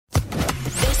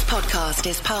podcast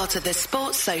is part of the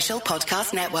Sports Social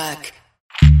Podcast Network.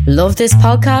 Love this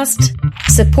podcast?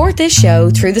 Support this show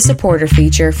through the supporter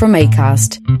feature from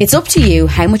Acast. It's up to you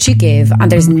how much you give and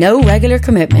there's no regular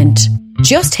commitment.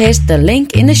 Just hit the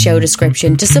link in the show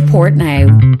description to support now.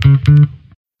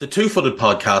 The Two Footed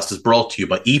Podcast is brought to you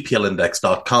by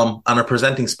EPLindex.com and our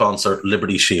presenting sponsor,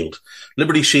 Liberty Shield.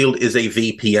 Liberty Shield is a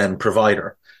VPN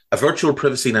provider. A virtual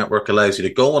privacy network allows you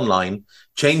to go online,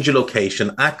 change your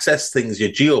location, access things you're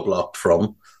geo-blocked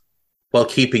from while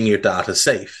keeping your data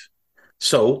safe.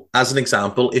 So, as an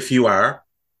example, if you are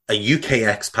a UK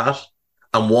expat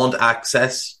and want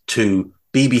access to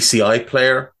BBC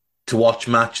iPlayer to watch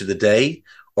Match of the Day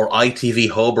or ITV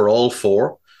Hub or all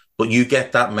four, but you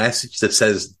get that message that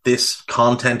says this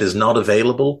content is not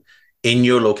available in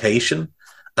your location,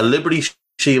 a Liberty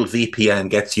Shield VPN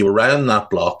gets you around that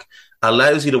block,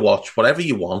 allows you to watch whatever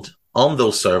you want on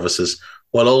those services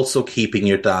while also keeping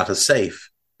your data safe.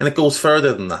 And it goes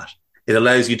further than that. It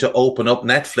allows you to open up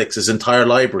Netflix's entire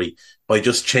library by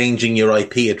just changing your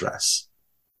IP address.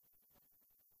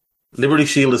 Liberty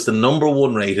Shield is the number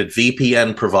one rated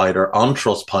VPN provider on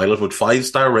Trustpilot with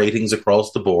 5-star ratings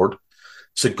across the board.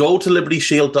 So go to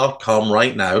libertyshield.com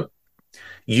right now,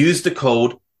 use the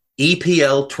code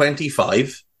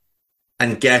EPL25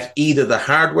 and get either the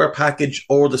hardware package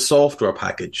or the software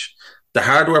package. The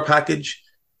hardware package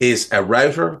is a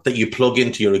router that you plug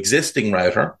into your existing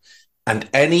router, and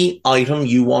any item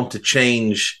you want to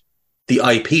change the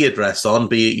IP address on,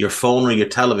 be it your phone or your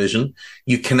television,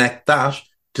 you connect that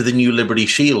to the new Liberty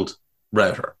Shield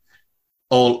router.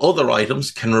 All other items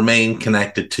can remain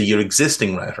connected to your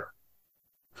existing router.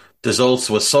 There's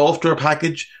also a software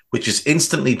package which is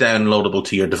instantly downloadable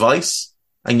to your device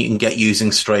and you can get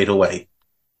using straight away.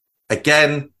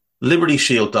 Again,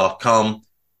 libertyshield.com,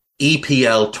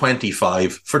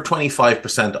 EPL25 for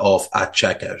 25% off at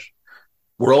checkout.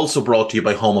 We're also brought to you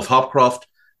by Home of Hopcroft,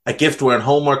 a giftware and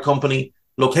homeware company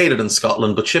located in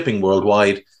Scotland but shipping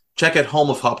worldwide. Check out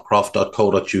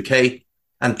homeofhopcroft.co.uk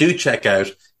and do check out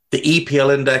the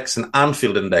EPL Index and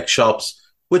Anfield Index shops,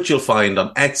 which you'll find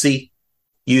on Etsy.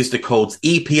 Use the codes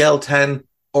EPL10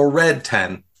 or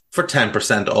RED10 for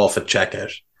 10% off at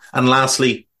checkout. And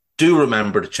lastly, do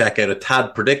remember to check out A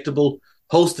Tad Predictable,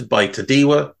 hosted by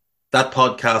Tadiwa. That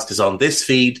podcast is on this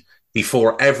feed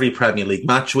before every Premier League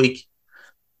match week.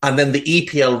 And then the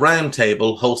EPL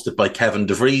Roundtable, hosted by Kevin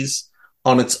DeVries,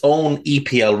 on its own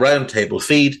EPL Roundtable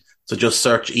feed. So just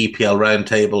search EPL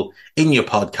Roundtable in your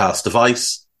podcast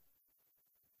device.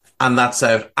 And that's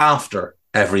out after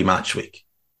every match week.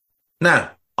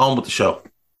 Now, on with the show.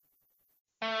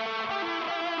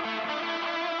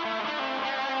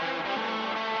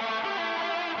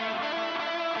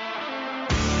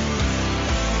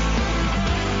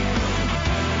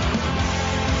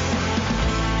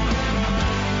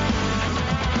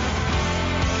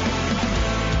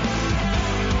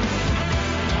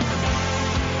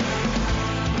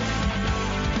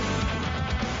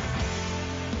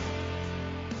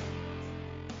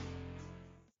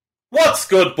 What's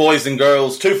good, boys and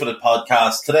girls? Two Footed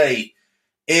Podcast. Today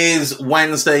is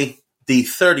Wednesday, the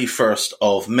 31st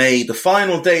of May, the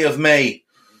final day of May.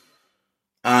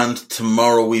 And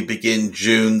tomorrow we begin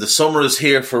June. The summer is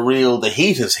here for real. The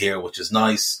heat is here, which is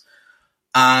nice.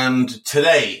 And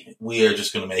today we are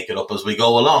just going to make it up as we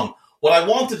go along. What I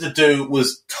wanted to do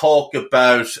was talk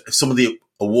about some of the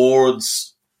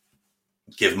awards,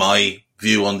 give my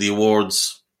view on the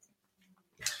awards.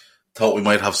 Thought we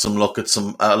might have some look at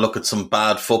some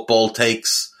bad football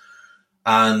takes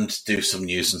and do some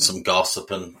news and some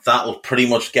gossip, and that will pretty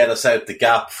much get us out the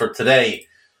gap for today.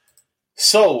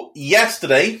 So,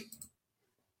 yesterday,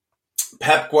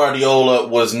 Pep Guardiola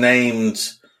was named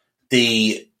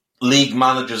the League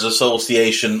Managers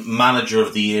Association Manager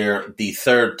of the Year, the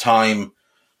third time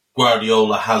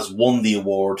Guardiola has won the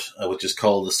award, which is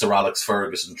called the Sir Alex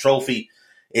Ferguson Trophy.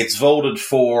 It's voted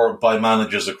for by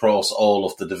managers across all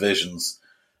of the divisions.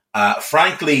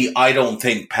 Frankly, I don't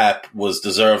think Pep was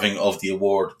deserving of the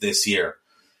award this year.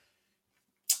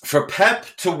 For Pep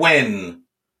to win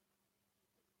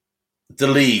the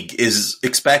league is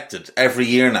expected every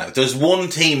year now. There's one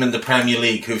team in the Premier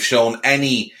League who've shown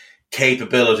any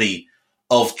capability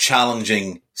of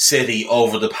challenging City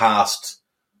over the past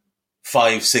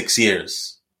 5-6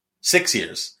 years. 6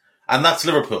 years. And that's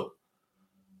Liverpool.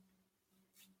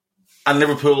 And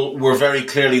Liverpool were very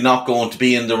clearly not going to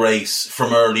be in the race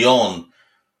from early on.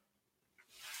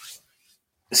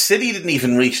 City didn't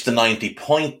even reach the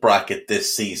 90-point bracket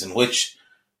this season, which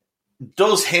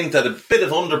does hint at a bit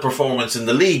of underperformance in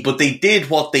the league, but they did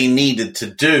what they needed to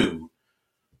do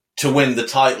to win the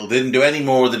title. They didn't do any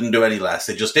more, they didn't do any less.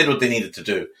 They just did what they needed to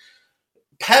do.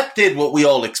 Pep did what we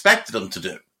all expected him to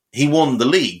do. He won the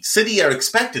league. City are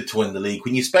expected to win the league.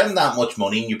 When you spend that much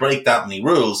money and you break that many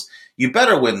rules, you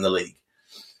better win the league.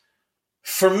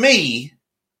 For me,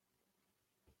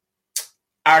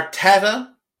 Arteta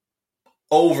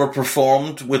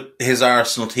overperformed with his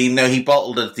Arsenal team. Now, he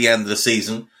bottled it at the end of the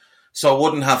season, so I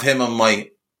wouldn't have him on my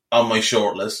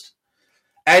shortlist.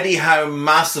 Eddie Howe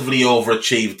massively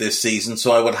overachieved this season,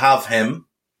 so I would have him.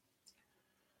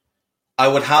 I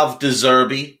would have De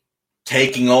Zerbi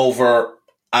taking over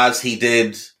as he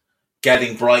did,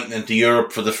 getting Brighton into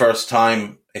Europe for the first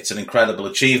time. It's an incredible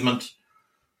achievement.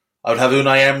 I would have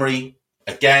Unai Emery,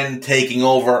 again, taking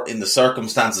over in the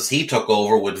circumstances he took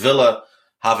over, with Villa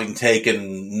having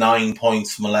taken 9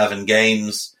 points from 11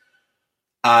 games,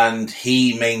 and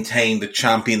he maintained the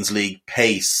Champions League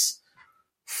pace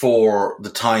for the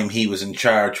time he was in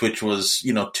charge, which was,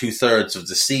 2/3 of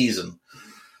the season.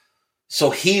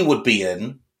 So he would be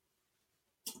in,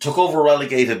 took over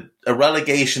a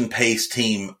relegation pace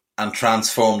team and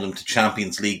transformed them to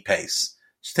Champions League pace.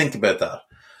 Just think about that.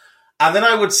 And then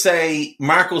I would say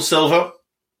Marco Silva,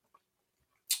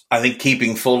 I think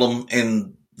keeping Fulham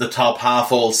in the top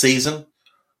half all season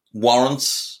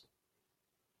warrants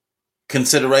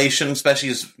consideration, especially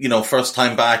as, first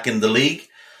time back in the league.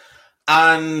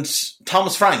 And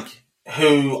Thomas Frank,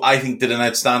 who I think did an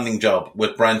outstanding job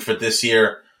with Brentford this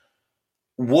year,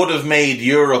 would have made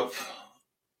Europe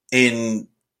in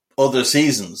other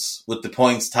seasons with the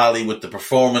points tally, with the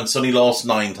performance. Only lost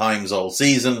 9 times all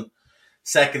season.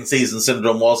 Second season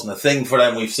syndrome wasn't a thing for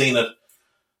them. We've seen it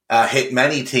hit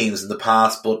many teams in the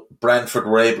past, but Brentford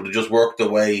were able to just work their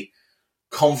way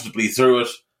comfortably through it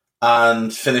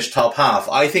and finish top half.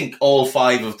 I think all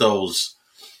 5 of those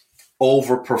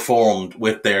overperformed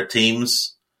with their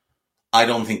teams. I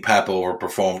don't think Pep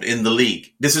overperformed in the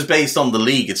league. This is based on the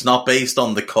league. It's not based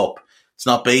on the cup. It's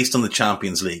not based on the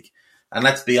Champions League. And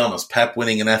let's be honest, Pep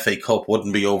winning an FA Cup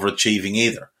wouldn't be overachieving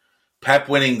either. Pep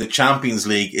winning the Champions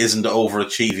League isn't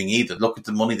overachieving either. Look at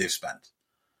the money they've spent.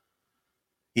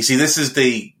 You see, this is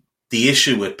the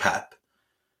issue with Pep,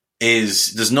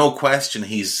 is there's no question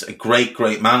he's a great,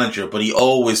 great manager, but he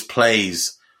always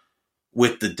plays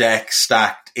with the deck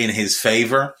stacked in his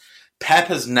favour. Pep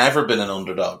has never been an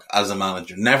underdog as a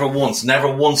manager. Never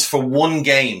once for one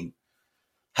game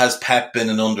has Pep been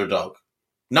an underdog.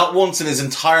 Not once in his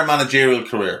entire managerial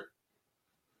career.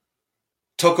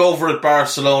 Took over at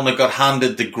Barcelona, got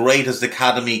handed the greatest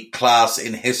academy class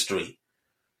in history.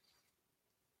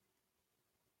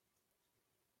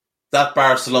 That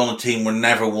Barcelona team were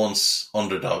never once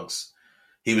underdogs.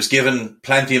 He was given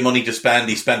plenty of money to spend.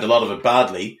 He spent a lot of it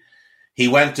badly. He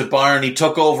went to Bayern. He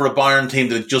took over a Bayern team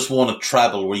that had just won a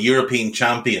treble, were European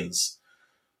champions,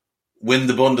 win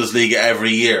the Bundesliga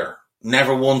every year.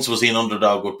 Never once was he an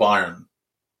underdog with Bayern.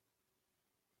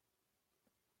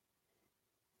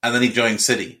 And then he joined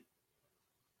City.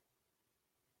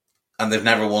 And they've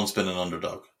never once been an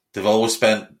underdog. They've always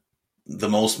spent the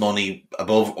most money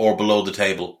above or below the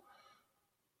table.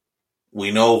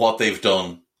 We know what they've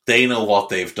done. They know what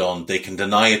they've done. They can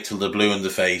deny it till they're blue in the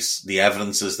face. The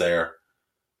evidence is there.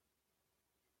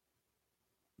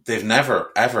 They've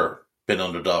never, ever been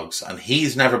underdogs. And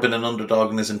he's never been an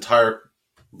underdog in his entire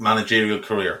managerial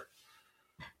career.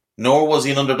 Nor was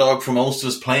he an underdog for most of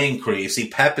his playing career. You see,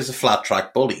 Pep is a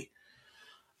flat-track bully.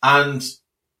 And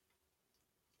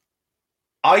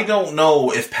I don't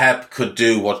know if Pep could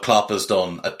do what Klopp has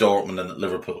done at Dortmund and at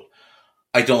Liverpool.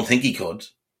 I don't think he could.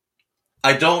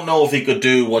 I don't know if he could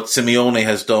do what Simeone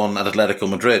has done at Atletico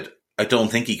Madrid. I don't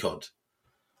think he could.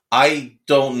 I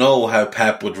don't know how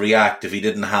Pep would react if he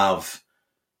didn't have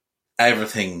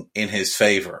everything in his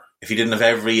favour, if he didn't have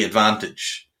every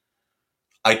advantage.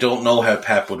 I don't know how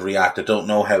Pep would react. I don't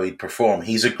know how he'd perform.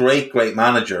 He's a great, great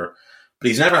manager, but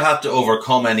he's never had to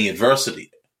overcome any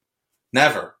adversity.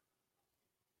 Never.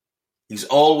 He's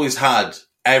always had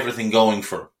everything going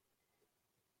for him.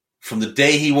 From the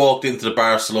day he walked into the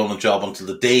Barcelona job until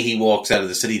the day he walks out of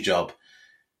the City job,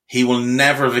 he will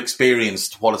never have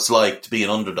experienced what it's like to be an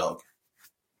underdog.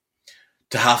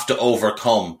 To have to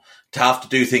overcome, to have to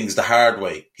do things the hard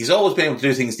way. He's always been able to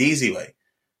do things the easy way.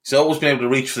 He's always been able to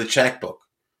reach for the checkbook.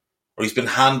 Or he's been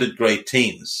handed great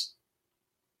teams.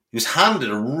 He was handed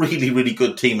a really, really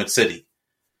good team at City.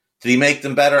 Did he make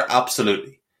them better?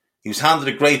 Absolutely. He was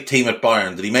handed a great team at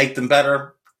Bayern. Did he make them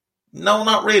better? No,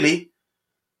 not really.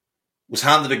 Was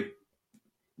handed a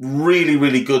really,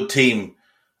 really good team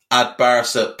at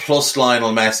Barca plus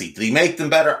Lionel Messi. Did he make them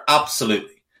better?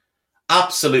 Absolutely.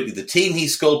 Absolutely. The team he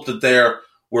sculpted there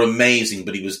were amazing,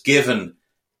 but he was given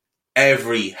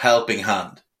every helping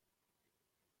hand.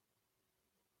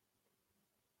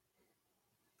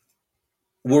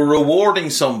 we're rewarding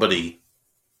somebody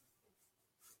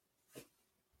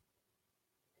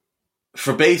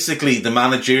for basically the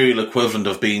managerial equivalent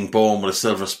of being born with a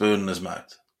silver spoon in his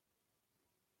mouth.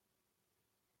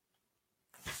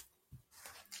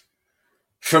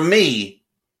 For me,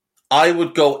 I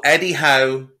would go Eddie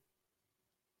Howe,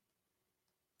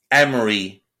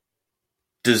 Emery,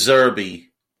 De Zerbi,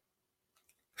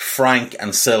 Frank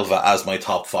and Silva as my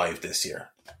top 5 this year.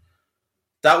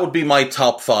 That would be my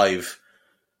top 5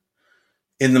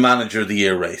 in the Manager of the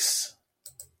Year race.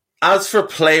 As for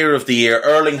Player of the Year,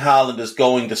 Erling Haaland is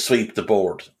going to sweep the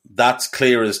board. That's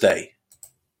clear as day.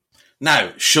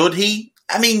 Now, should he?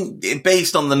 I mean,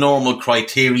 based on the normal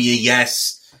criteria,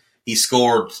 yes. He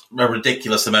scored a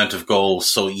ridiculous amount of goals,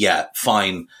 so yeah,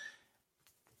 fine.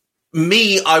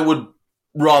 Me, I would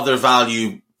rather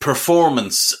value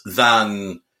performance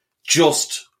than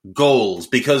just goals,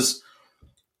 because,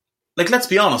 like, let's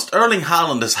be honest, Erling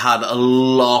Haaland has had a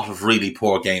lot of really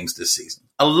poor games this season.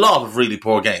 A lot of really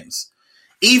poor games.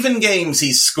 Even games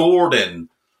he's scored in,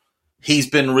 he's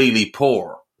been really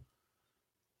poor.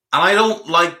 And I don't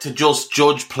like to just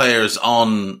judge players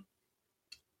on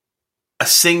a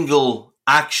single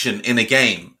action in a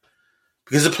game,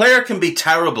 because a player can be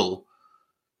terrible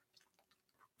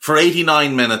for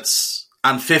 89 minutes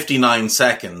and 59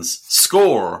 seconds,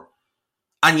 score,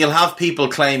 and you'll have people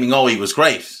claiming, oh, he was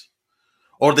great.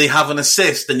 Or they have an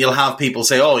assist and you'll have people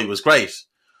say, oh, he was great.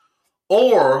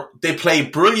 Or they play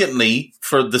brilliantly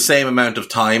for the same amount of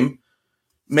time,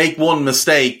 make one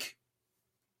mistake,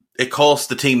 it costs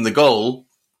the team the goal,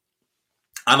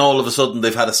 and all of a sudden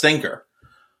they've had a stinker.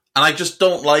 And I just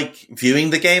don't like viewing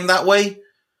the game that way.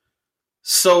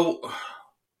 So,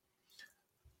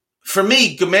 for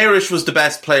me, Guimaraes was the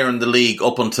best player in the league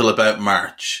up until about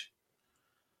March.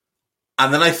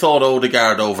 And then I thought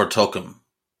Odegaard overtook him.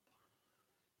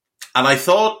 And I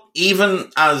thought even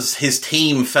as his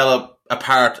team fell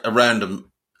apart around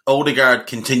him, Odegaard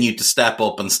continued to step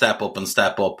up and step up and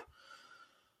step up.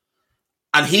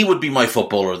 And he would be my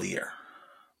Footballer of the Year.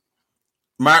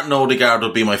 Martin Odegaard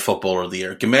would be my Footballer of the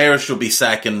Year. Guimaraes would be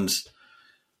second.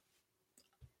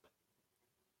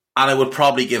 And I would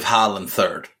probably give Haaland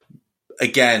third.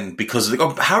 Again, because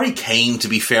Harry Kane, to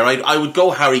be fair, I would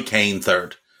go Harry Kane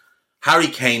third. Harry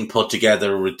Kane put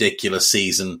together a ridiculous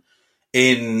season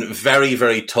in very,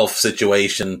 very tough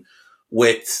situation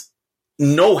with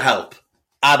no help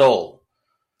at all.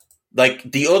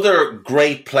 Like, the other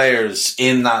great players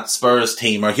in that Spurs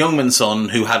team are Heung-min Son,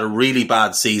 who had a really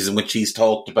bad season, which he's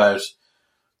talked about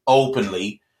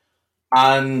openly,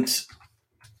 and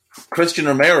Christian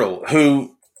Romero,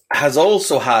 who has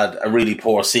also had a really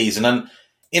poor season, and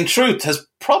in truth has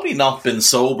probably not been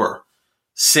sober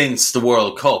since the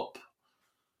World Cup.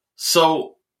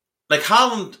 So, like,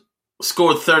 Haaland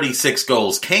scored 36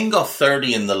 goals. Kane got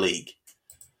 30 in the league.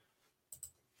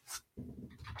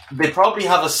 They probably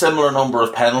have a similar number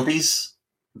of penalties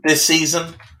this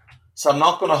season, so I'm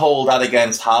not going to hold that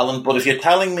against Haaland. But if you're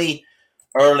telling me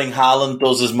Erling Haaland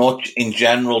does as much in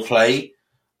general play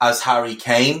as Harry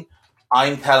Kane,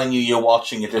 I'm telling you you're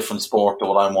watching a different sport to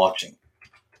what I'm watching.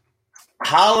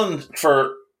 Haaland,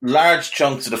 for large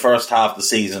chunks of the first half of the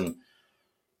season,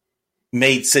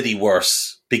 made City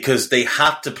worse because they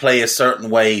had to play a certain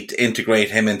way to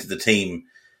integrate him into the team.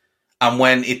 And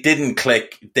when it didn't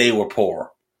click, they were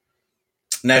poor.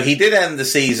 Now, he did end the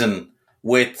season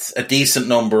with a decent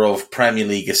number of Premier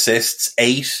League assists,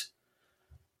 8.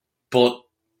 But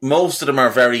most of them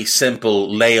are very simple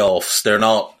layoffs. They're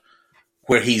not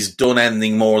where he's done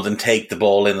anything more than take the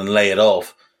ball in and lay it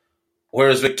off.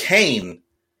 Whereas with Kane,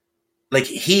 like,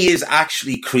 he is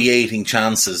actually creating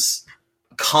chances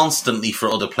constantly for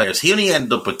other players. He only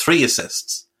ended up with 3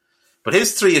 assists. But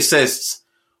his 3 assists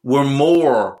were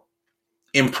more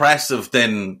impressive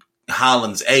than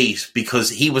Haaland's 8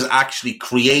 because he was actually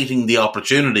creating the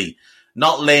opportunity,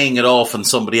 not laying it off and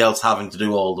somebody else having to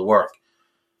do all the work.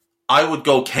 I would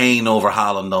go Kane over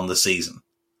Haaland on the season.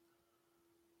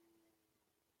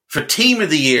 For Team of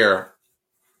the Year,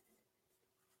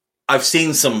 I've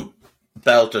seen some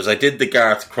belters. I did the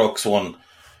Garth Crooks one.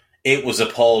 It was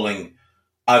appalling.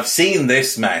 I've seen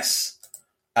this mess.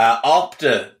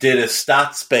 Opta did a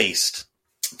stats-based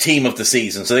team of the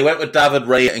season. So they went with David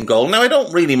Raya in goal. Now, I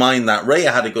don't really mind that.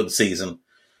 Raya had a good season.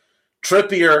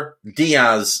 Trippier,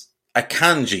 Diaz,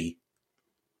 Akanji,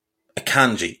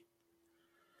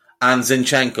 and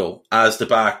Zinchenko as the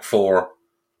back four.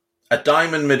 A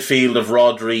diamond midfield of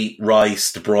Rodri,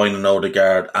 Rice, De Bruyne and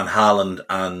Odegaard, and Haaland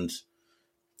and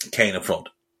Kane up front.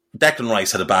 Declan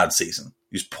Rice had a bad season.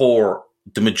 He was poor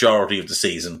the majority of the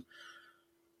season.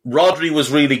 Rodri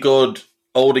was really good.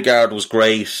 Odegaard was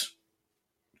great.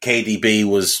 KDB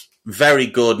was very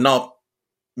good,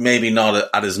 maybe not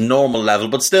at his normal level,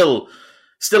 but still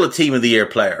a Team of the Year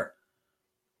player.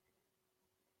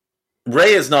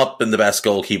 Ray has not been the best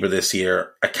goalkeeper this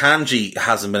year. Akanji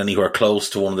hasn't been anywhere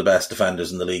close to one of the best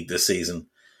defenders in the league this season.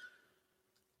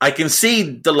 I can see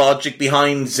the logic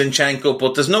behind Zinchenko,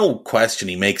 but there's no question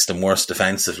he makes them worse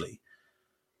defensively.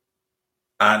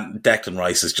 And Declan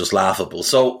Rice is just laughable.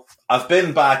 So I've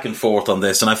been back and forth on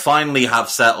this, and I finally have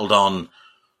settled on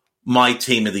my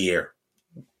Team of the Year.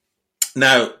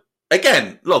 Now,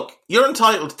 again, look, you're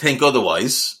entitled to think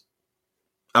otherwise.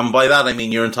 And by that, I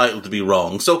mean you're entitled to be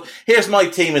wrong. So here's my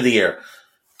Team of the Year.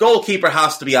 Goalkeeper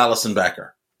has to be Alisson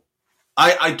Becker.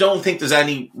 I don't think there's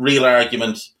any real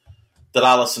argument that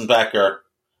Alisson Becker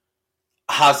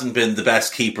hasn't been the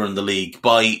best keeper in the league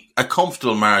by a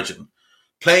comfortable margin.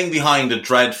 Playing behind a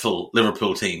dreadful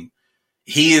Liverpool team,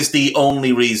 he is the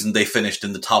only reason they finished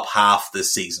in the top half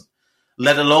this season,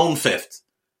 let alone fifth.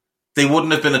 They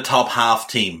wouldn't have been a top half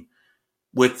team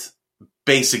with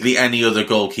basically any other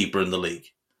goalkeeper in the league.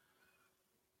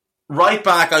 Right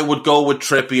back, I would go with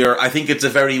Trippier. I think it's a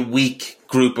very weak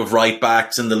group of right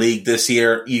backs in the league this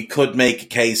year. You could make a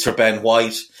case for Ben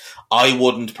White. I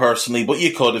wouldn't personally, but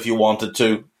you could if you wanted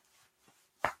to.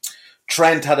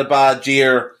 Trent had a bad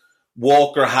year.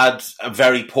 Walker had a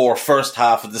very poor first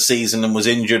half of the season and was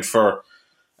injured for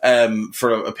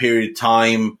a period of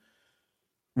time.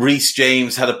 Reece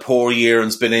James had a poor year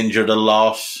and's been injured a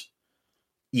lot.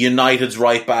 United's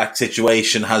right back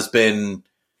situation has been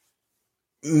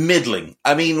middling.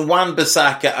 I mean,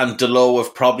 Wan-Bissaka and Dalot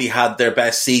have probably had their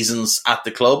best seasons at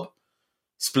the club,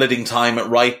 splitting time at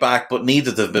right back, but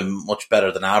neither have been much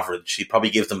better than average. You'd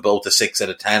probably give them both a 6 out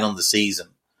of 10 on the season.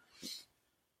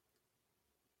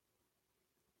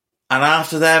 And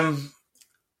after them,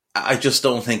 I just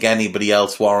don't think anybody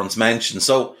else warrants mention.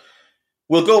 So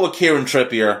we'll go with Kieran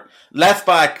Trippier. Left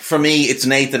back, for me, it's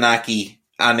Nathan Ake,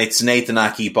 and it's Nathan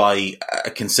Ake by a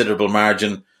considerable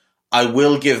margin. I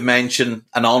will give an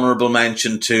honourable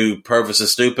mention to Pervis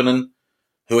Estupiñán,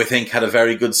 who I think had a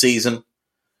very good season.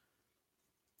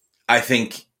 I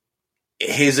think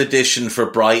his addition for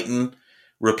Brighton,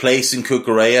 replacing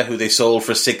Cucurella, who they sold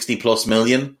for 60 plus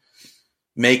million,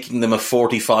 making them a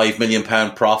 £45 million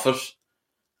profit.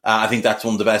 I think that's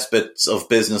one of the best bits of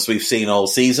business we've seen all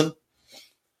season.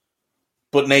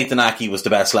 But Nathan Ake was the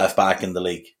best left back in the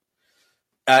league.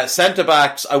 Centre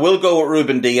backs, I will go with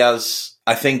Ruben Diaz.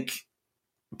 I think,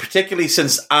 particularly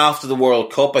since after the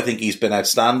World Cup, I think he's been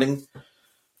outstanding.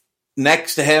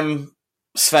 Next to him,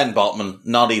 Sven Botman,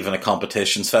 not even a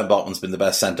competition. Sven Botman's been the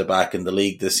best centre back in the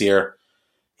league this year.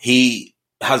 He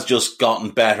has just gotten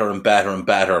better and better and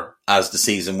better as the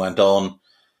season went on.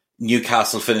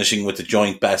 Newcastle finishing with the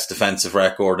joint best defensive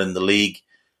record in the league,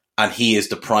 and he is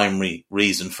the primary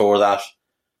reason for that.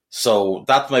 So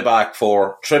that's my back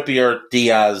four: Trippier,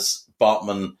 Diaz,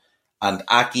 Botman, and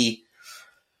Ake.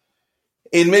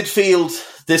 In midfield,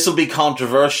 this will be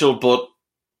controversial, but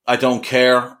I don't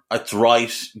care. It's right.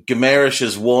 Guimaraes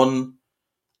is 1,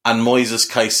 and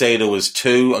Moises Caicedo is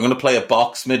 2. I'm going to play a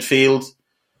box midfield.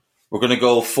 We're going to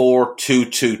go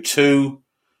 4-2-2-2.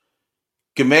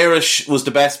 Guimaraes was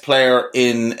the best player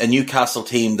in a Newcastle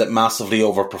team that massively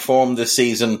overperformed this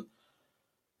season.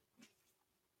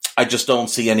 I just don't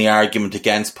see any argument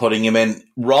against putting him in.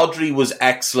 Rodri was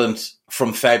excellent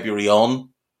from February on.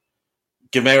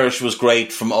 Guimaraes was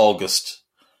great from August,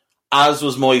 as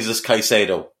was Moises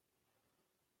Caicedo.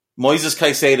 Moises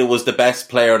Caicedo was the best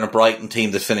player in a Brighton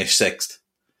team that finished 6th.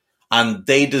 And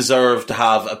they deserve to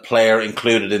have a player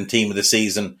included in Team of the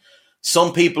Season.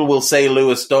 Some people will say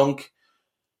Lewis Dunk.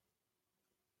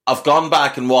 I've gone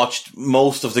back and watched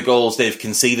most of the goals they've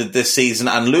conceded this season,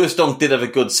 and Lewis Dunk did have a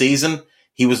good season.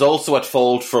 He was also at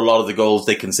fault for a lot of the goals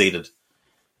they conceded.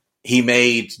 He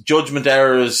made judgment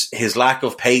errors. His lack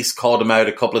of pace caught him out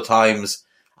a couple of times.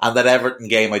 And that Everton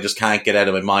game, I just can't get out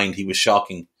of my mind. He was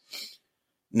shocking.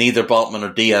 Neither Botman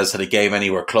or Diaz had a game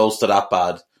anywhere close to that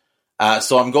bad.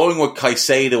 So I'm going with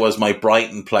Caicedo as my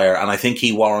Brighton player, and I think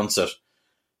he warrants it.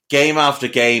 Game after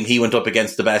game, he went up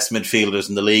against the best midfielders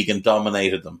in the league and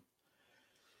dominated them.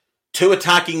 2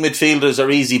 attacking midfielders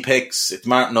are easy picks. It's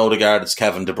Martin Odegaard, it's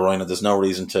Kevin De Bruyne. There's no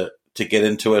reason to get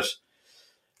into it.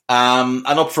 And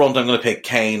up front, I'm going to pick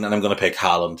Kane and I'm going to pick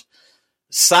Haaland.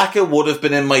 Saka would have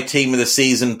been in my Team of the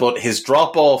Season, but his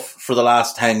drop-off for the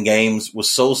last 10 games was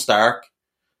so stark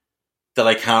that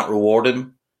I can't reward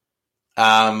him.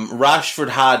 Rashford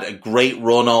had a great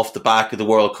run off the back of the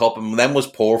World Cup and then was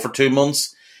poor for 2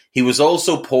 months. He was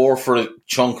also poor for a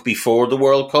chunk before the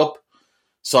World Cup,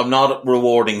 so I'm not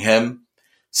rewarding him.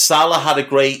 Salah had a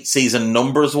great season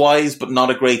numbers-wise, but not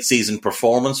a great season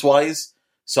performance-wise.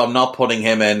 so I'm not putting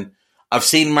him in. I've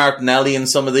seen Martinelli in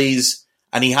some of these,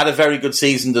 and he had a very good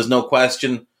season, there's no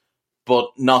question,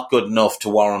 but not good enough to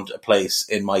warrant a place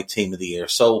in my team of the year.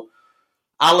 So,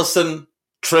 Alisson,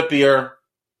 Trippier,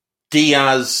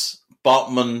 Diaz,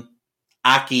 Botman,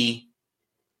 Aki,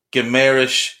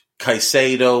 Guimaraes,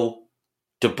 Caicedo,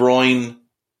 De Bruyne,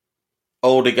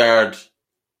 Odegaard,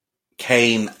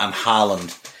 Kane, and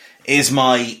Haaland is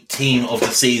my team of the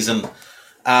season.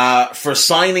 For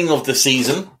signing of the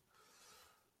season,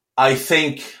 I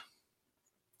think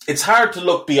it's hard to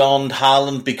look beyond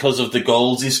Haaland because of the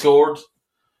goals he scored.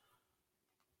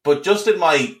 But just in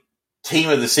my team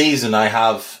of the season, I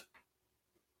have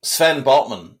Sven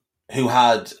Botman, who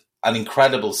had an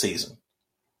incredible season.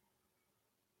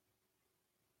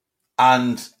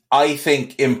 And I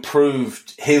think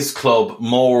improved his club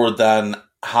more than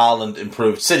Haaland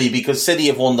improved City, because City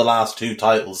have won the last 2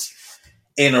 titles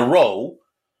in a row.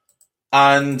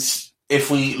 And if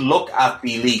we look at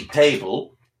the league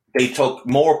table, they took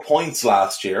more points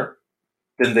last year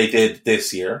than they did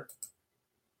this year.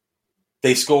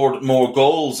 They scored more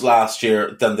goals last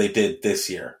year than they did this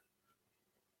year.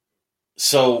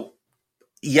 So,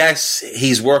 yes,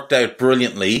 he's worked out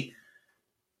brilliantly,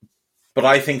 but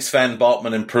I think Sven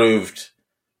Botman improved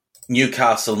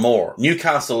Newcastle more.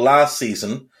 Newcastle last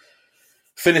season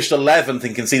finished 11th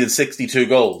and conceded 62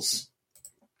 goals.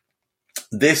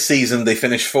 This season they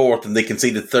finished 4th and they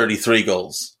conceded 33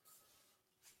 goals.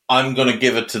 I'm going to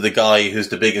give it to the guy who's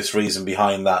the biggest reason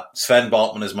behind that. Sven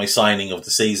Botman is my signing of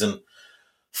the season.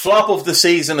 Flop of the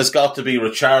season has got to be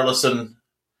Richarlison.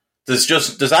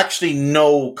 There's actually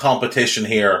no competition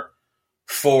here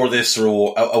for this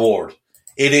award.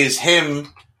 It is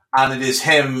him, and it is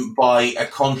him by a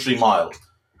country mile.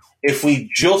 If we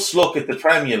just look at the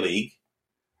Premier League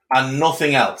and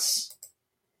nothing else,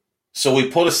 so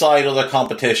we put aside other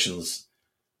competitions,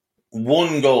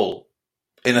 1 goal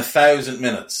in 1,000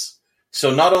 minutes.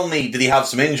 So not only did he have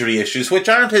some injury issues, which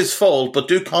aren't his fault, but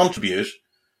do contribute,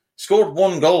 scored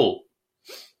 1 goal.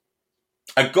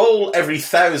 A goal every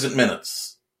 1,000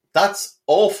 minutes. That's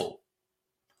awful.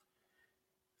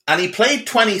 And he played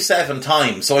 27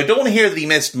 times, so I don't hear that he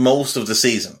missed most of the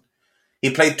season. He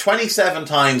played 27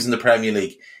 times in the Premier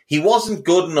League. He wasn't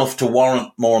good enough to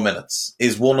warrant more minutes,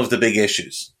 is one of the big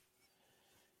issues.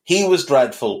 He was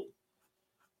dreadful,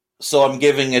 so I'm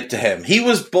giving it to him. He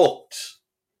was booked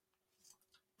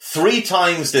 3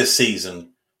 times this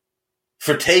season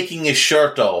for taking his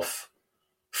shirt off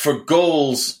for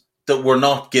goals that were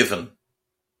not given.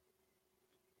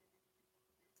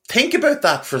 Think about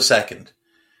that for a second.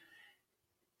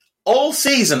 All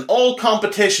season, all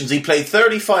competitions, he played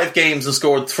 35 games and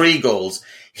scored 3 goals.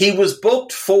 He was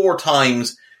booked 4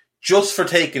 times just for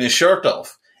taking his shirt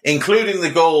off, including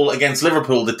the goal against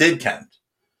Liverpool that did count.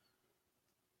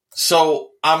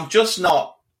 So I'm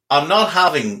not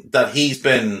having that he's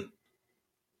been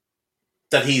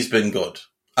good.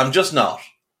 I'm just not.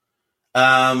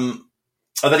 I'm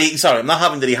not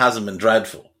having that he hasn't been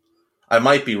dreadful. I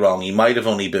might be wrong. He might have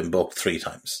only been booked 3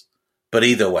 times. But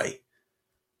either way.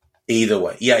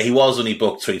 Yeah, he was only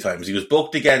booked 3 times. He was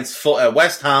booked against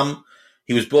West Ham.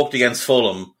 He was booked against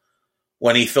Fulham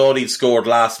when he thought he'd scored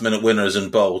last-minute winners in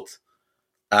both.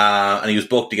 And he was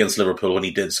booked against Liverpool when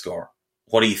he did score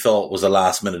what he thought was a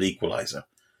last-minute equaliser.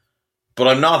 But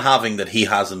I'm not having that he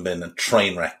hasn't been a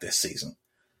train wreck this season.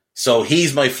 So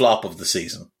he's my flop of the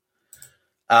season.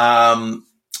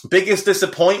 Biggest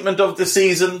disappointment of the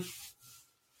season?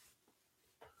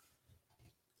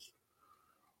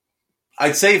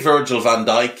 I'd say Virgil van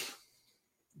Dijk.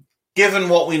 Given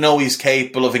what we know he's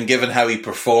capable of and given how he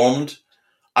performed,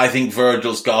 I think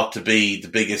Virgil's got to be the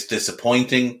biggest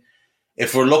disappointing.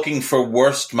 If we're looking for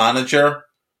worst manager,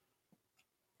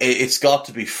 it's got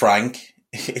to be Frank.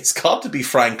 It's got to be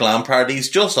Frank Lampard. He's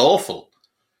just awful.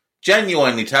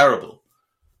 Genuinely terrible.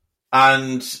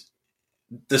 And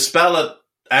the spell at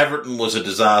Everton was a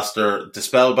disaster. The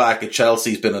spell back at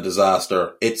Chelsea's been a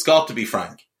disaster. It's got to be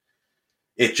Frank.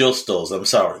 It just does. I'm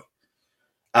sorry.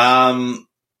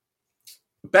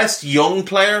 Best young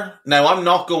player. Now, I'm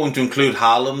not going to include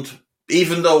Haaland,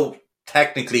 even though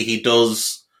technically he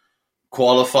does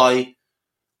qualify.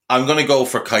 I'm going to go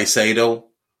for Caicedo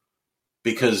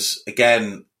because,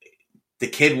 again, the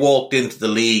kid walked into the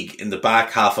league in the back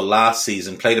half of last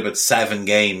season, played about 7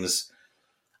 games,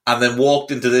 and then walked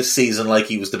into this season like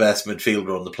he was the best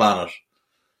midfielder on the planet.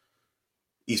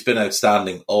 He's been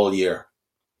outstanding all year.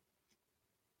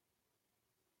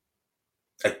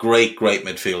 A great, great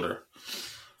midfielder.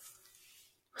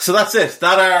 So that's it.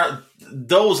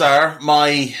 Those are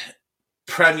my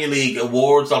Premier League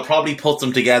awards. I'll probably put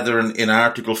them together in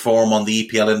article form on the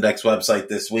EPL Index website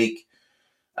this week.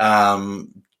 for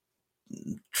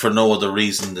no other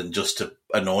reason than just to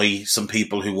annoy some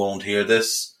people who won't hear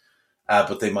this,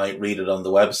 but they might read it on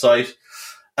the website.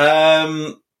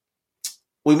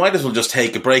 We might as well just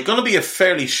take a break. Going to be a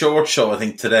fairly short show, I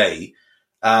think, today,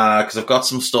 because I've got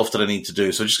some stuff that I need to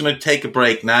do. So just going to take a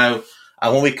break now,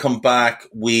 and when we come back,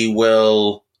 we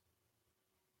will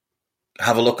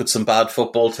have a look at some bad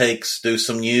football takes, do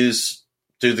some news,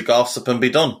 do the gossip, and be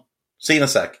done. See you in a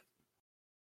sec.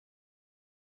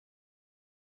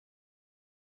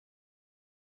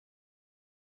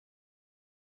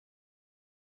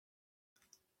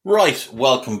 Right,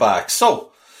 welcome back.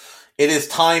 So, it is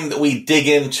time that we dig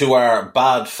into our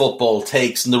bad football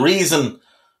takes. And the reason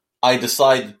I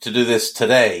decided to do this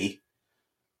today,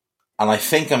 and I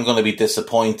think I'm going to be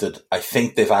disappointed, I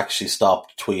think they've actually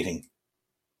stopped tweeting.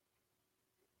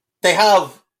 They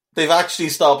have. They've actually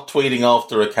stopped tweeting off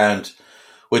their account,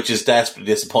 which is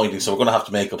desperately disappointing, so we're going to have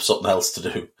to make up something else to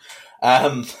do.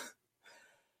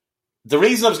 The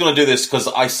reason I was going to do this, because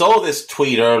I saw this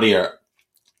tweet earlier.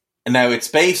 Now, it's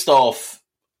based off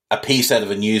a piece out of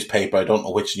a newspaper. I don't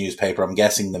know which newspaper. I'm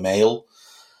guessing the Mail.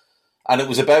 And it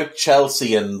was about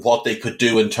Chelsea and what they could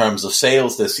do in terms of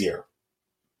sales this year.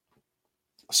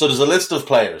 So there's a list of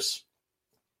players.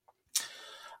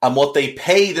 And what they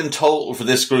paid in total for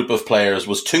this group of players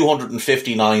was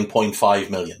 $259.5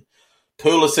 million.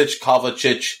 Pulisic,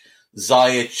 Kovacic,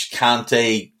 Ziyech,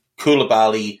 Kante,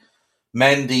 Koulibaly,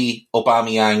 Mendy,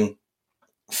 Aubameyang,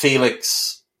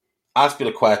 Felix,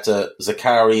 Azpilicueta,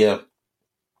 Zakaria,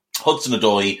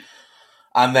 Hudson-Odoi,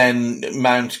 and then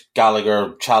Mount, Gallagher,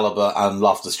 Chalobah, and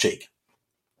Loftus-Cheek.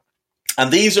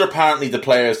 And these are apparently the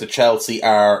players that Chelsea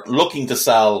are looking to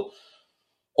sell,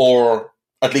 or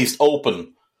at least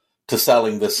open to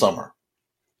selling this summer.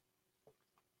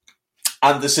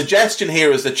 And the suggestion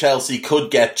here is that Chelsea could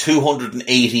get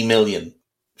 $280 million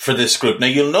for this group. Now,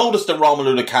 you'll notice that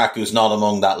Romelu Lukaku is not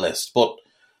among that list, but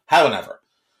however,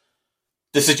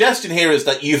 the suggestion here is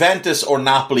that Juventus or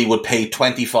Napoli would pay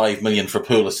 $25 million for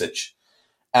Pulisic.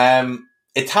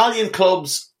 Italian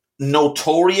clubs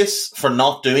notorious for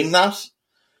not doing that,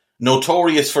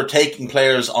 notorious for taking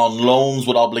players on loans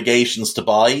with obligations to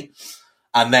buy,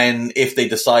 and then if they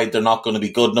decide they're not going to be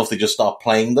good enough, they just stop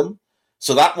playing them.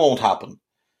 So that won't happen.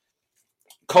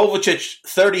 Kovacic,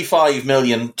 $35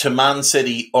 million to Man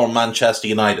City or Manchester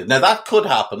United. Now that could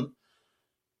happen,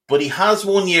 but he has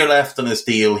 1 year left on his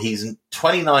deal. He's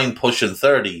 29 pushing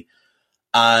 30,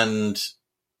 and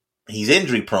he's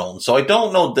injury prone. So I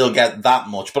don't know they'll get that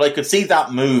much, but I could see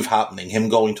that move happening, him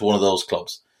going to one of those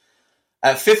clubs.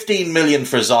 $15 million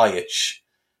for Ziyech.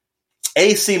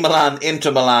 AC Milan,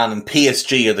 Inter Milan, and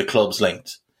PSG are the clubs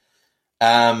linked.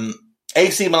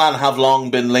 AC Milan have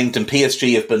long been linked, and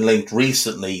PSG have been linked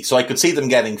recently, so I could see them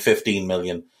getting $15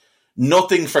 million.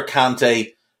 Nothing for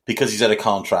Kante because he's out of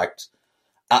contract.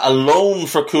 A loan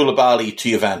for Koulibaly to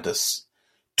Juventus.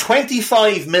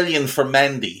 $25 million for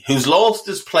Mendy, who's lost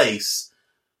his place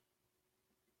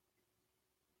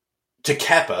to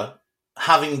Kepa,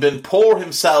 having been poor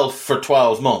himself for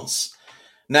 12 months.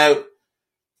 Now,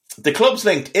 the clubs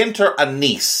linked Inter and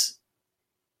Nice.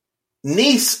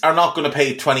 Nice are not going to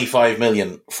pay $25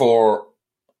 million for,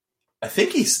 I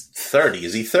think he's 30.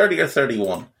 Is he 30 or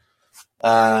 31?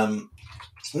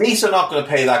 Nice are not going to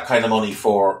pay that kind of money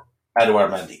for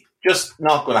Edouard Mendy. Just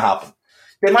not going to happen.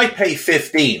 They might pay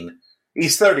 15.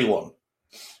 He's 31.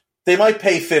 They might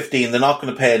pay 15. They're not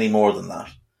going to pay any more than that.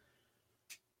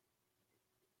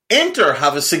 Inter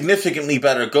have a significantly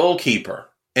better goalkeeper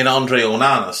in Andre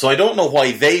Onana, so I don't know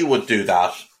why they would do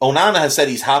that. Onana has said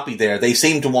he's happy there. They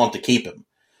seem to want to keep him.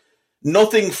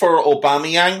 Nothing for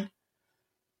Aubameyang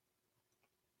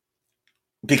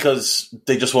because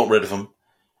they just want rid of him.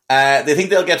 They think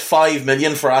they'll get $5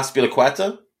 million for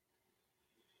Azpilicueta.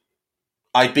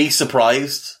 I'd be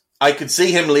surprised. I could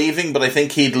see him leaving, but I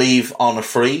think he'd leave on a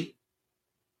free.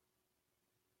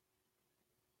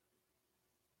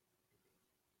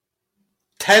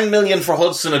 $10 million for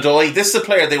Hudson-Odoi. This is a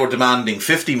player they were demanding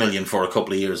 $50 million for a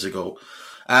couple of years ago.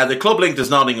 The club linked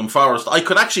is Nottingham Forest. I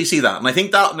could actually see that, and I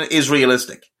think that is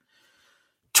realistic.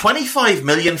 $25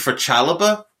 million for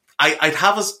Chalobah? I'd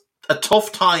have a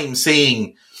tough time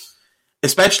seeing,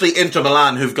 especially Inter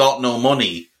Milan, who've got no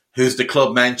money, who's the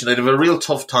club mentioned. I'd have a real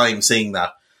tough time seeing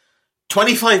that.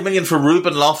 $25 million for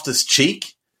Ruben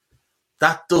Loftus-Cheek?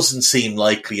 That doesn't seem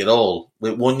likely at all.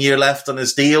 With 1 year left on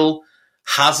his deal,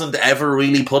 hasn't ever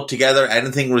really put together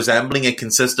anything resembling a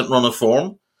consistent run of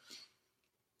form.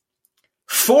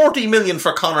 $40 million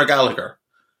for Conor Gallagher.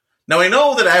 Now, I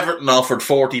know that Everton offered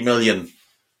 $40 million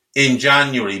in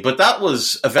January, but that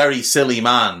was a very silly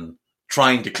man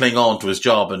trying to cling on to his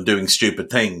job and doing stupid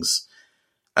things.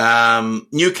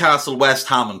 Newcastle, West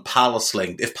Ham and Palace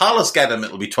linked. If Palace get him,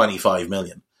 it'll be 25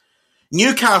 million.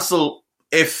 Newcastle,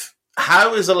 if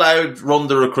Howe is allowed to run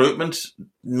the recruitment,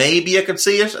 maybe I could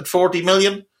see it at 40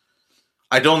 million.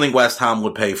 I don't think West Ham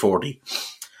would pay 40.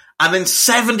 And then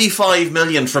 75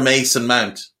 million for Mason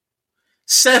Mount.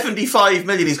 75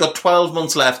 million. He's got 12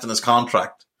 months left in his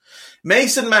contract.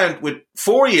 Mason Mount, with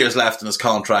 4 years left in his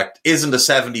contract, isn't a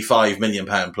 75 million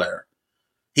pound player.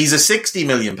 He's a 60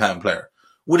 million pound player.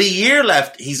 With a year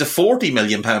left, he's a 40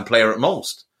 million pound player at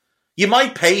most. You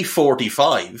might pay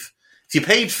 45. If you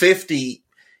paid 50,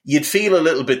 you'd feel a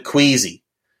little bit queasy.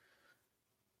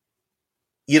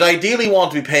 You'd ideally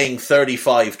want to be paying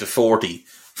 35 to 40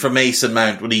 for Mason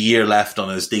Mount with a year left on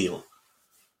his deal.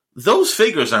 Those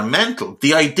figures are mental.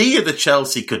 The idea that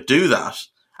Chelsea could do that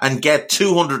and get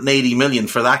 280 million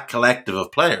for that collective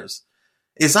of players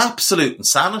is absolute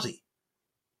insanity.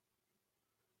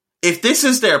 If this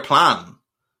is their plan,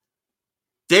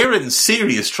 they're in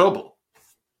serious trouble.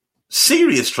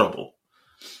 Serious trouble.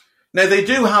 Now, they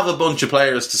do have a bunch of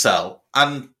players to sell,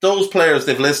 and those players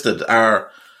they've listed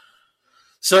are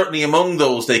certainly among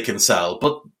those they can sell,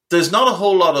 but there's not a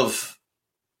whole lot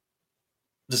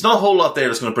there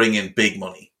that's going to bring in big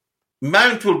money.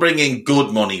 Mount will bring in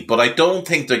good money, but I don't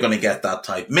think they're going to get that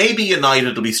type. Maybe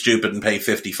United will be stupid and pay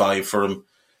 55 for him,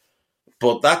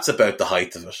 but that's about the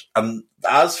height of it. And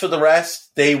as for the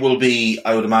rest, they will be,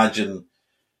 I would imagine,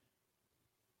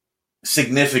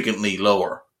 significantly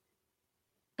lower.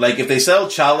 Like, if they sell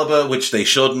Chalobah, which they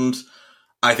shouldn't,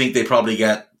 I think they probably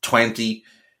get 20.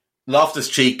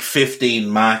 Loftus-Cheek,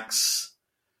 15 max.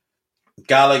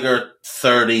 Gallagher,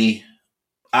 30.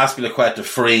 Azpilicueta,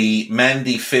 free.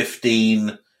 Mendy,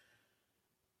 15.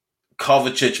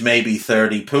 Kovacic, maybe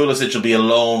 30. Pulisic will be a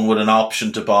loan with an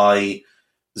option to buy.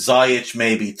 Ziyech,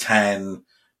 maybe 10.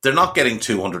 They're not getting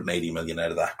 280 million out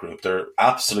of that group. They're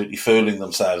absolutely fooling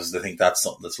themselves. They think that's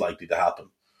something that's likely to happen.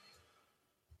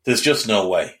 There's just no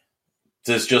way.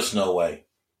 There's just no way.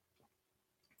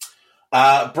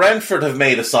 Brentford have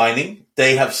made a signing.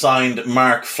 They have signed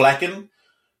Mark Flecken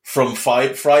from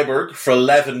Freiburg for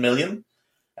 11 million.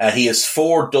 He has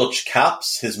 4 Dutch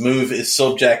caps. His move is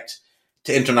subject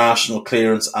to international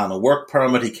clearance and a work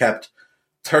permit. He kept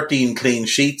 13 clean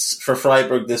sheets for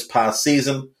Freiburg this past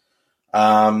season.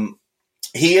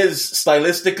 He is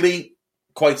stylistically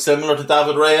quite similar to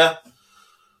David Raya.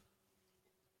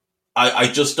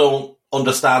 I just don't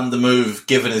understand the move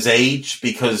given his age,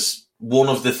 because one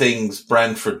of the things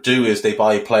Brentford do is they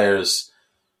buy players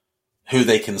who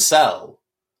they can sell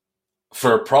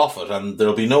for a profit, and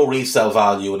there'll be no resale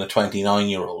value in a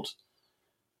 29-year-old.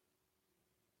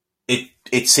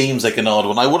 It seems like an odd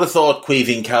one. I would have thought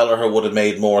Caoimhín Kelleher would have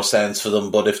made more sense for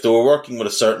them, but if they were working with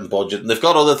a certain budget, and they've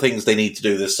got other things they need to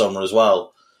do this summer as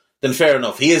well, then fair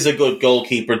enough. He is a good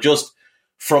goalkeeper. Just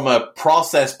from a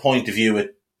process point of view,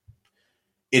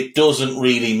 it doesn't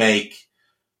really make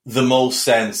the most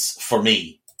sense for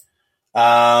me.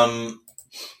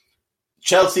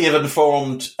 Chelsea have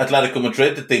informed Atletico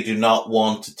Madrid that they do not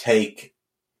want to take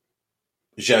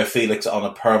João Felix on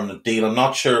a permanent deal. I'm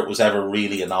not sure it was ever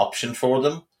really an option for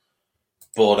them.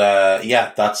 But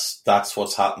yeah, that's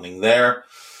what's happening there.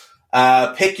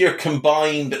 Pick your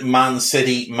combined Man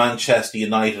City, Manchester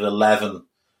United 11,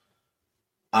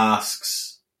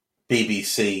 asks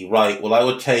BBC. Right, well, I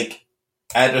would take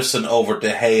Ederson over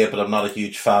De Gea, but I'm not a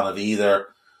huge fan of either.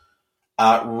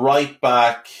 Right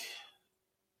back.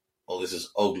 Oh, this is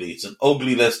ugly. It's an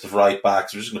ugly list of right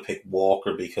backs. We're just going to pick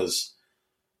Walker because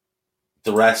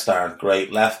the rest aren't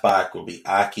great. Left back will be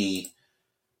Aki.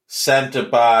 Centre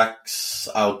backs,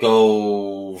 I'll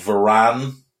go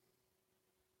Varane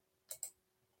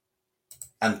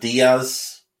and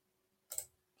Diaz.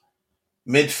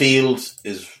 Midfield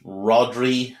is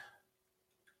Rodri.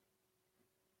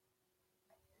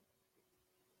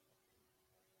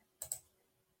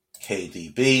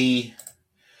 KDB.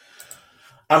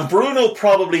 And Bruno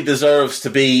probably deserves to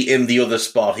be in the other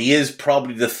spot. He is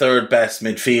probably the third best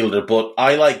midfielder, but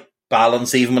I like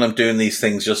balance even when I'm doing these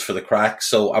things just for the crack.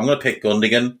 So I'm going to pick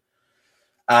Gundogan.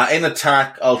 In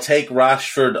attack, I'll take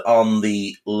Rashford on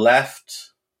the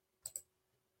left.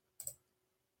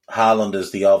 Haaland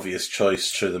is the obvious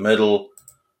choice through the middle.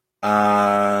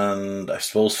 And I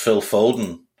suppose Phil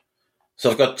Foden. So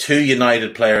I've got 2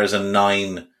 United players and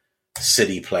 9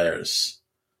 City players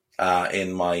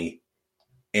in my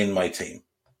team.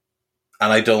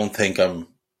 And I don't think I'm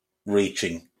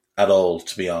reaching at all,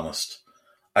 to be honest.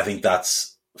 I think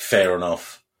that's fair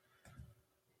enough.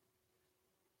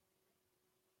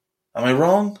 Am I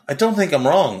wrong? I don't think I'm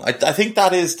wrong. I think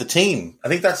that is the team. I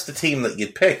think that's the team that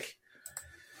you'd pick.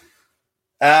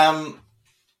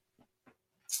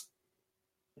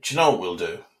 Do you know what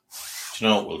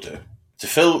we'll do? To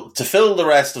fill the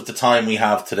rest of the time we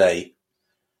have today,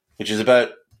 which is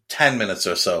about 10 minutes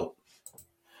or so,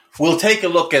 we'll take a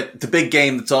look at the big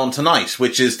game that's on tonight,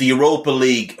 which is the Europa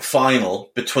League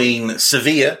final between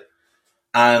Sevilla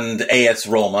and AS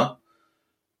Roma.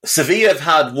 Sevilla have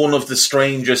had one of the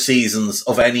stranger seasons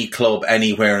of any club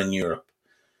anywhere in Europe.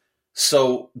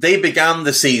 So they began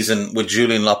the season with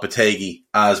Julian Lopetegui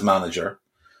as manager.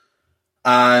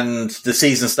 And the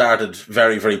season started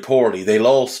very, very poorly. They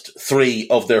lost 3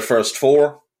 of their first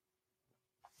 4,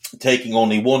 taking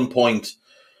only 1 point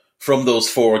from those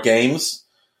 4 games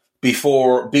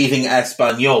before beating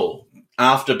Espanyol.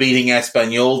 After beating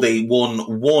Espanyol, they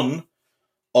won 1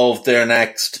 of their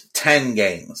next 10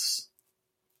 games.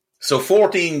 So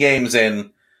 14 games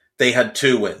in, they had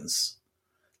 2 wins.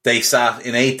 They sat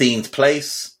in 18th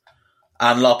place,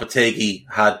 and Lopetegui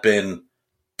had been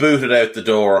booted out the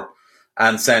door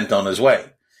and sent on his way.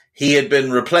 He had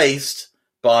been replaced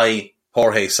by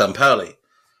Jorge Sampaoli,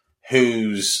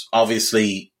 who's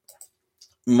obviously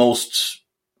most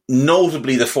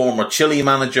notably the former Chile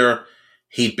manager.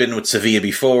 He'd been with Sevilla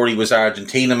before. He was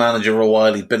Argentina manager for a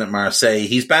while. He'd been at Marseille.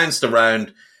 He's bounced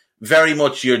around, very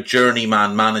much your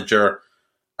journeyman manager.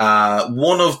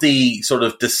 One of the sort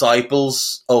of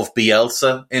disciples of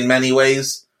Bielsa in many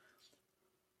ways.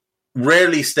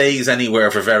 Rarely stays anywhere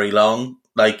for very long.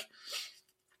 Like,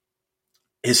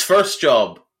 his first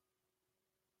job,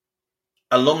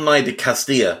 Alumni de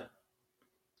Castilla,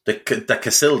 de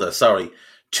Casilda,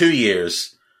 2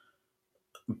 years.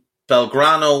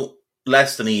 Belgrano,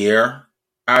 less than a year.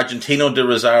 Argentino de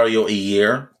Rosario, a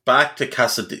year. Back to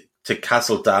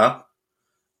Casilda,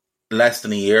 less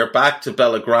than a year. Back to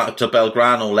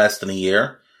Belgrano, less than a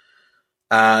year.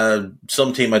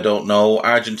 Some team I don't know.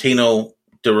 Argentino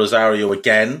de Rosario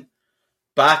again.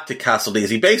 Back to Casilda.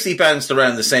 He basically bounced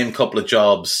around the same couple of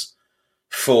jobs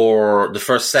for the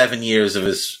first 7 years of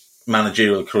his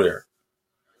managerial career.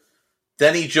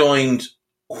 Then he joined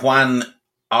Juan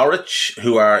Aurich,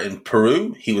 who are in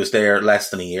Peru. He was there less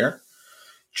than a year.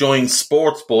 Joined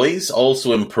Sports Boys,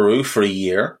 also in Peru, for a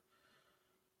year.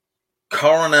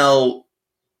 Coronel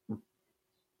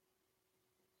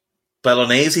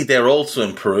Bolognesi, they're also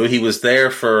in Peru. He was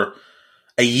there for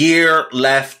a year,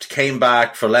 left, came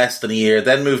back for less than a year,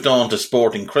 then moved on to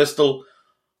Sporting Cristal,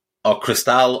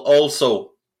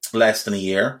 also less than a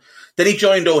year. Then he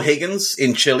joined O'Higgins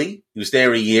in Chile. He was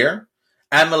there a year.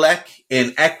 Emelec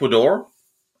in Ecuador,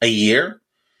 a year.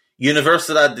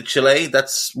 Universidad de Chile,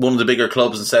 that's one of the bigger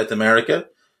clubs in South America.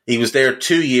 He was there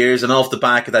 2 years, and off the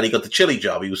back of that, he got the Chile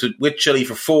job. He was with Chile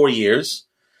for 4 years.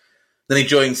 Then he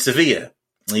joined Sevilla.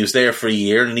 And he was there for a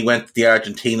year, and he went to the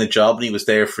Argentina job, and he was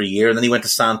there for a year. And then he went to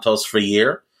Santos for a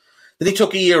year. Then he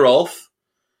took a year off.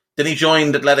 Then he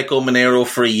joined Atletico Mineiro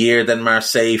for a year, then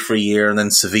Marseille for a year, and then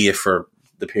Sevilla for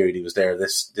the period he was there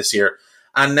this year.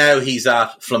 And now he's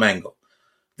at Flamengo.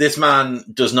 This man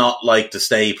does not like to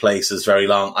stay places very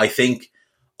long. I think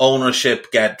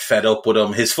ownership get fed up with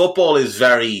him. His football is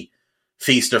very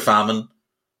feast or famine.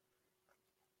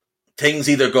 Things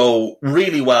either go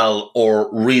really well or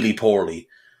really poorly.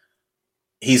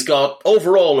 He's got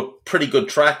overall a pretty good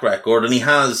track record, and he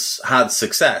has had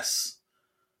success.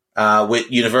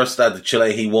 With Universidad de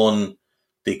Chile, he won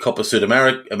the Copa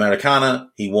Sudamericana.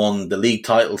 He won the league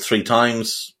title 3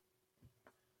 times.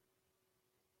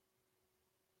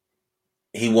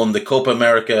 He won the Copa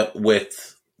America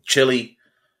with Chile.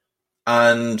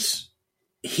 And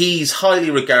he's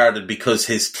highly regarded because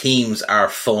his teams are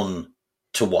fun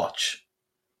to watch.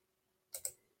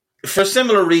 For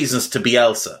similar reasons to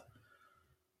Bielsa.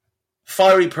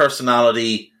 Fiery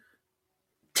personality.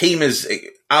 Team is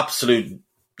absolute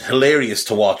hilarious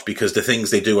to watch because the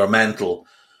things they do are mental.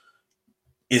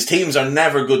 His teams are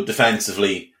never good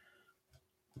defensively,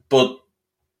 but,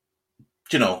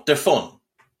 you know, they're fun.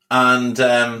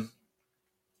 And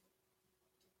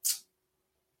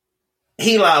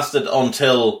he lasted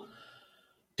until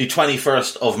the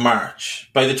 21st of March.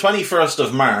 By the 21st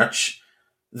of March,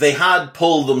 they had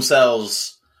pulled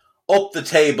themselves up the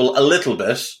table a little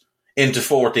bit into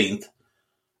 14th,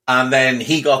 and then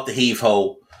he got the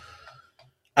heave-ho.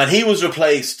 And he was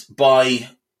replaced by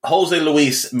Jose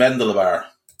Luis Mendilibar.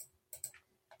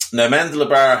 Now,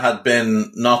 Mendilibar had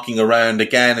been knocking around,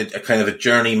 again, a kind of a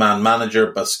journeyman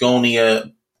manager,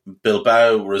 Baskonia,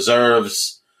 Bilbao,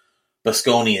 reserves,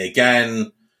 Baskonia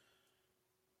again,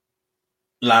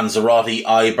 Lanzarote,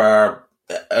 Eibar,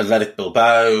 Athletic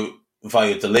Bilbao,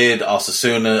 Valladolid,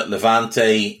 Osasuna,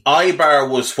 Levante. Eibar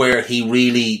was where he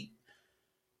really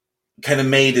kind of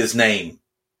made his name.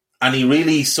 And he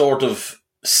really sort of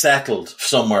settled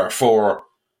somewhere for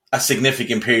a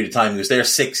significant period of time. He was there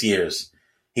 6 years.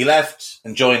 He left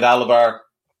and joined Alaves,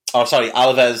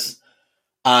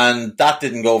 and that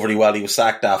didn't go very well. He was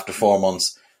sacked after 4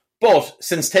 months. But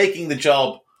since taking the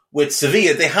job with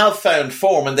Sevilla, they have found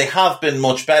form and they have been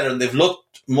much better and they've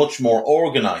looked much more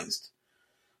organised.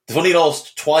 They've only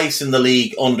lost twice in the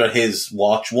league under his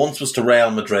watch. Once was to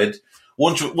Real Madrid.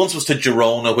 Once was to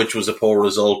Girona, which was a poor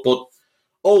result. But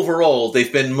overall,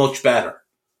 they've been much better.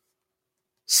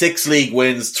 6 league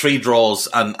wins, 3 draws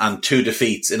and 2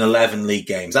 defeats in 11 league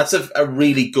games. That's a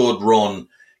really good run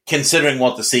considering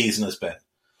what the season has been.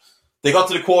 They got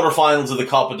to the quarterfinals of the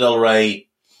Copa del Rey.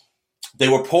 They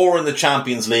were poor in the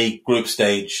Champions League group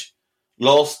stage,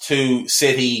 lost to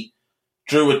City,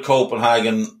 drew at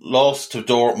Copenhagen, lost to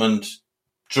Dortmund,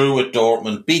 drew at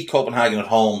Dortmund, beat Copenhagen at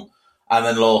home, and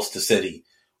then lost to City.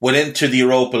 Went into the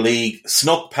Europa League,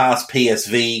 snuck past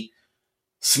PSV,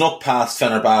 snuck past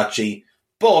Fenerbahce,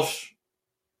 but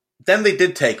then they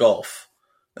did take off.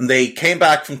 And they came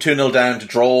back from 2-0 down to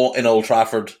draw in Old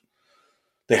Trafford.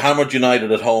 They hammered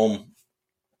United at home.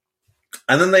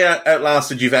 And then they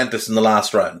outlasted Juventus in the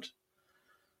last round.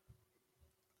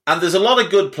 And there's a lot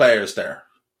of good players there.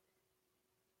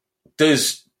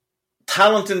 There's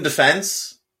talent in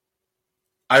defence.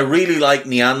 I really like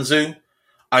Nianzou.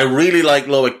 I really like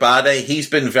Loic Bade. He's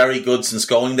been very good since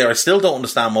going there. I still don't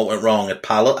understand what went wrong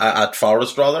at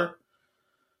Forest, rather.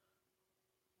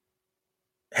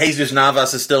 Jesus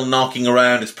Navas is still knocking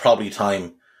around. It's probably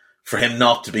time for him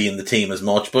not to be in the team as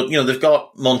much. But, they've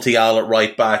got Montiel at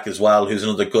right back as well, who's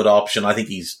another good option. I think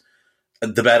he's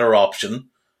the better option.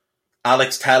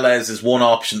 Alex Telles is one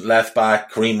option at left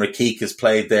back. Karim Rakik has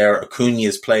played there. Acuna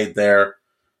has played there.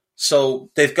 So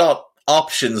they've got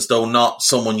options, though not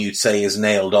someone you'd say is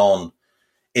nailed on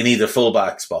in either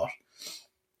fullback spot.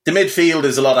 The midfield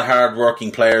is a lot of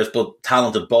hard-working players, but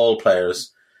talented ball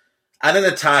players. And in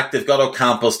attack, they've got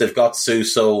Ocampos, they've got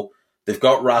Suso, they've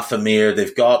got Rafa Mir,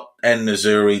 they've got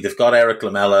En-Nesyri, they've got Eric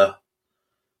Lamela,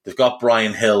 they've got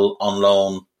Brian Hill on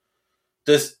loan.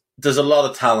 There's a lot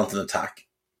of talent in attack.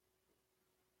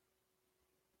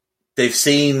 They've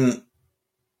seen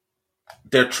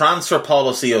their transfer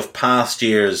policy of past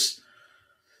years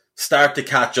start to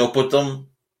catch up with them.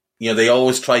 They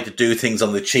always try to do things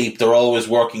on the cheap. They're always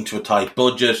working to a tight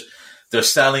budget. They're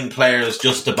selling players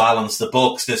just to balance the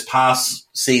books. This past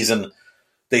season,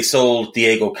 they sold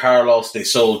Diego Carlos. They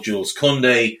sold Jules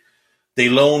Koundé. They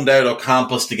loaned out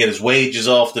Ocampos to get his wages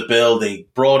off the bill. They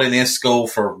brought in Isco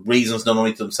for reasons known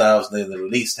only to themselves, and they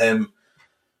released him.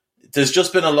 There's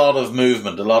just been a lot of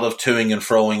movement, a lot of toing and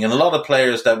froing, and a lot of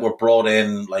players that were brought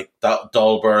in, like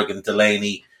Dahlberg and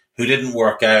Delaney, who didn't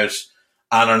work out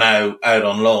and are now out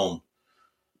on loan.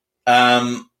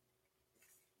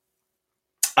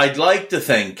 I'd like to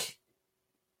think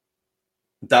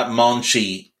that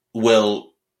Monchi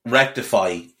will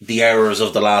rectify the errors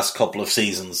of the last couple of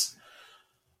seasons.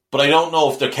 But I don't know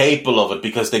if they're capable of it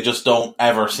because they just don't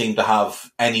ever seem to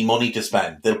have any money to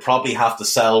spend. They'll probably have to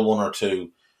sell one or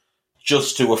two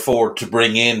just to afford to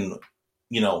bring in,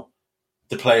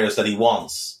 the players that he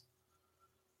wants.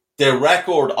 Their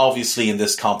record, obviously, in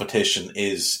this competition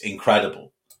is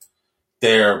incredible.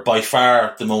 They're by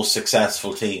far the most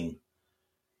successful team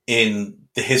in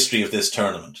the history of this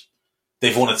tournament.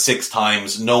 They've won it 6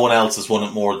 times. No one else has won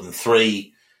it more than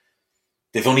 3.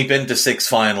 They've only been to 6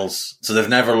 finals, so they've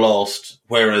never lost.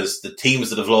 Whereas the teams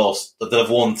that have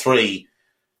won 3,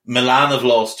 Milan have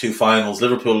lost 2 finals,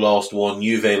 Liverpool lost 1,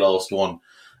 Juve lost 1,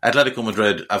 Atletico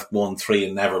Madrid have won 3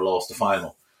 and never lost a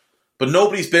final. But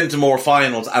nobody's been to more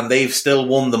finals and they've still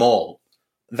won them all.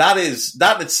 That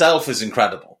itself is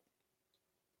incredible.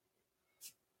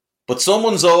 But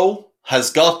someone's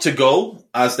has got to go,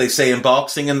 as they say in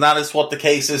boxing, and that is what the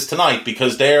case is tonight,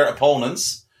 because their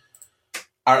opponents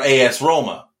are AS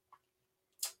Roma.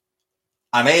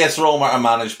 And AS Roma are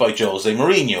managed by Jose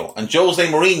Mourinho. And Jose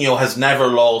Mourinho has never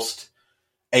lost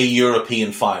a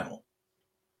European final.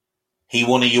 He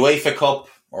won a UEFA Cup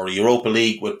or a Europa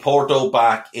League with Porto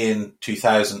back in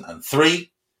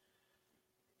 2003.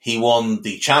 He won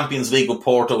the Champions League with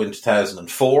Porto in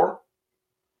 2004.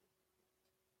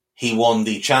 He won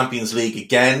the Champions League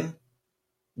again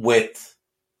with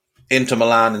Inter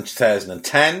Milan in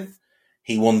 2010.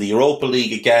 He won the Europa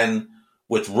League again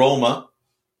with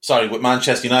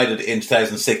Manchester United in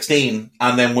 2016.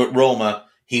 And then with Roma,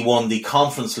 he won the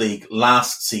Conference League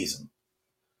last season.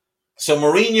 So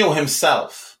Mourinho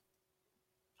himself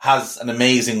has an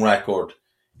amazing record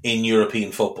in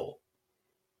European football.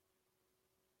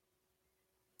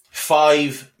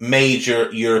 5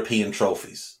 major European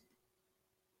trophies.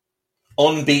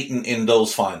 Unbeaten in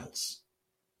those finals.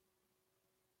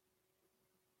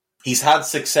 He's had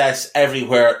success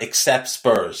everywhere except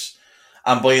Spurs.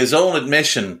 And by his own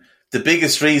admission, the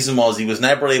biggest reason was he was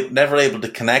never able to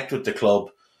connect with the club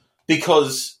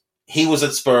because he was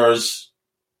at Spurs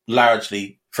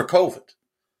largely for COVID.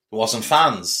 There wasn't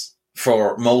fans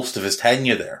for most of his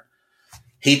tenure there.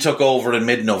 He took over in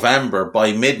mid-November.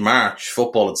 By mid-March,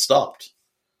 football had stopped.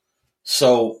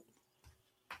 So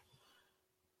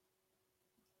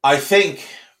I think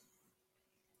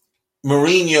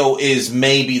Mourinho is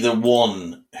maybe the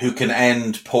one who can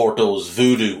end Porto's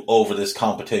voodoo over this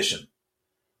competition.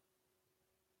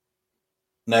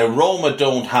 Now, Roma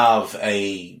don't have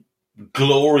a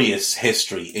glorious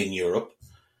history in Europe.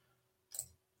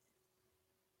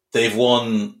 They've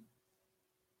won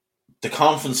the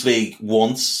Conference League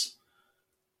once.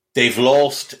 They've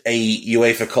lost a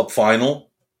UEFA Cup final,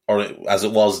 or as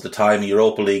it was at the time,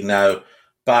 Europa League now,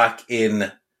 back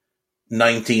in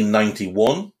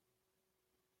 1991.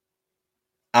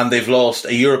 And they've lost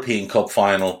a European Cup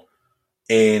final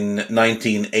in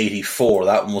 1984.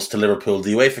 That one was to Liverpool.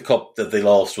 The UEFA Cup that they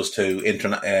lost was to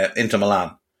Inter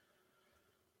Milan.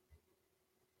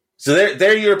 So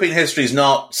their European history is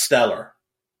not stellar.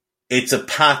 It's a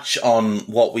patch on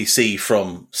what we see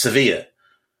from Sevilla.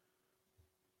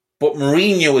 But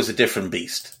Mourinho is a different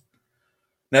beast.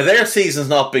 Now, their season's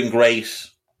not been great.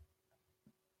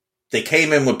 They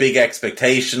came in with big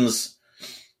expectations.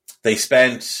 They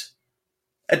spent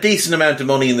a decent amount of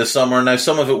money in the summer. Now,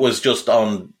 some of it was just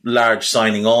on large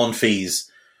signing on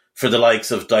fees for the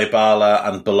likes of Dybala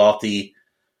and Belotti.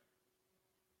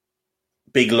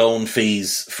 Big loan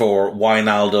fees for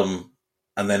Wijnaldum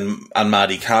and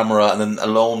Mady Camara, and then a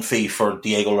loan fee for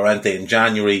Diego Llorente in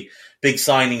January. Big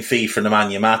signing fee for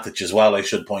Nemanja Matic as well, I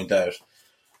should point out.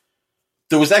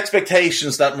 There was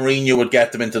expectations that Mourinho would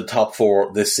get them into the top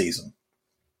four this season.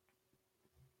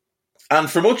 And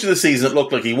for much of the season, it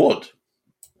looked like he would.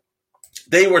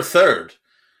 They were third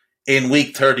in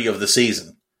week 30 of the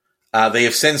season. They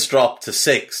have since dropped to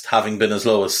sixth, having been as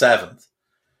low as seventh,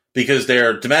 because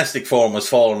their domestic form has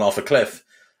fallen off a cliff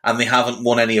and they haven't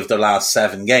won any of their last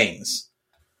 7 games.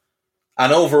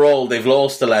 And overall, they've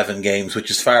lost 11 games, which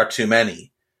is far too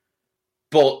many.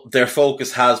 But their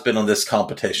focus has been on this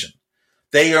competition.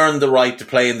 They earned the right to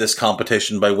play in this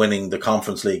competition by winning the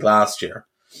Conference League last year.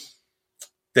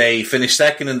 They finished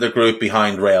second in their group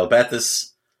behind Real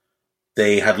Betis.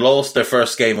 They had lost their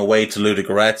first game away to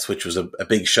Ludogorets, which was a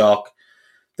big shock.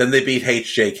 Then they beat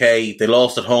HJK. They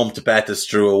lost at home to Betis,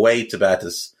 drew away to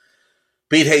Betis.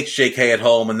 Beat HJK at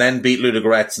home and then beat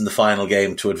Ludogorets in the final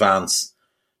game to advance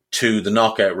to the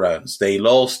knockout rounds. They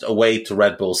lost away to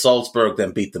Red Bull Salzburg,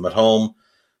 then beat them at home.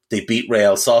 They beat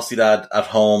Real Sociedad at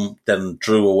home, then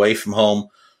drew away from home.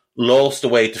 Lost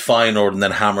away to Feyenoord and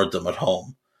then hammered them at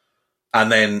home. And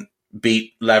then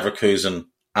beat Leverkusen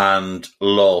and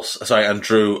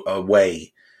drew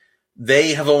away.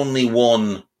 They have only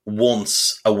won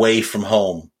once away from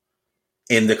home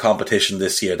in the competition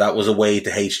this year. That was away to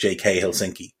HJK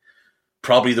Helsinki.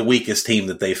 Probably the weakest team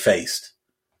that they faced.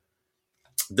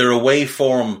 Their away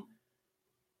form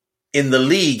in the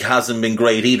league hasn't been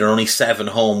great either. Only 7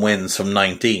 home wins from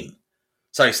 19.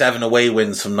 7 away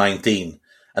wins from 19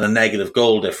 and a negative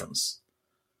goal difference.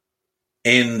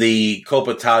 In the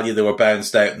Coppa Italia, they were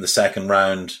bounced out in the second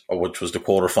round, or which was the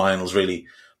quarterfinals really,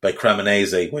 by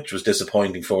Cremonese, which was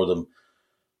disappointing for them.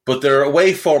 But their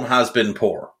away form has been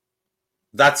poor.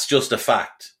 That's just a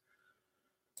fact.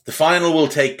 The final will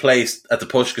take place at the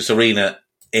Puskás Arena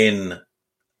in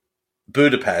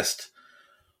Budapest,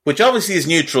 which obviously is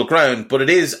neutral ground, but it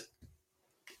is,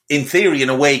 in theory, an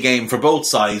away game for both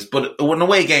sides, but an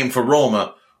away game for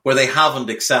Roma where they haven't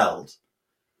excelled.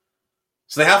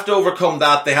 So they have to overcome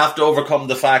that. They have to overcome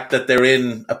the fact that they're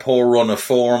in a poor run of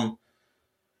form.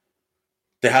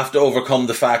 They have to overcome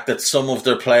the fact that some of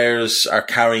their players are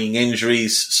carrying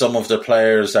injuries. Some of their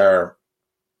players are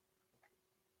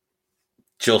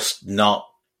just not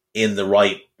in the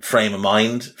right frame of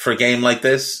mind for a game like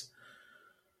this.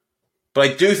 But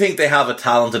I do think they have a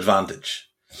talent advantage.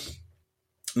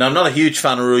 Now, I'm not a huge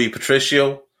fan of Rui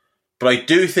Patricio, but I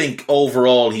do think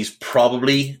overall he's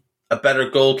probably a better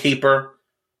goalkeeper.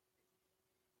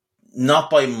 Not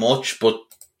by much, but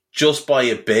just by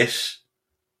a bit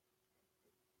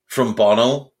from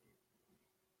Bono.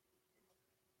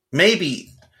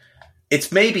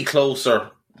 It's maybe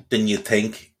closer than you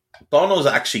think. Bono's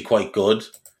actually quite good.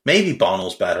 Maybe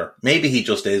Bono's better. Maybe he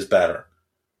just is better.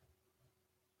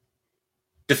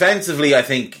 Defensively, I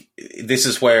think this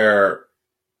is where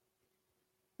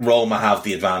Roma have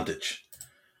the advantage.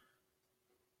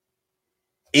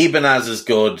 Ibanez is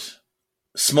good.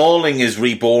 Smalling is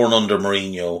reborn under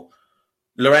Mourinho.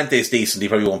 Llorente's decent, he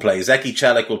probably won't play. Zeki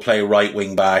Celik will play right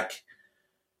wing back.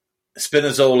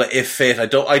 Spinazzola, if fit,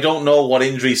 I don't know what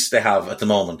injuries they have at the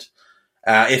moment.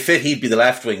 If fit, he'd be the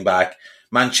left wing back.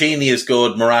 Mancini is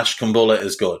good. Marash Kumbula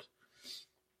is good.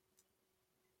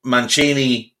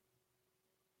 Mancini,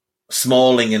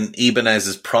 Smalling and Ibanez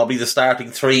is probably the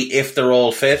starting three if they're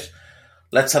all fit.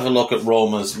 Let's have a look at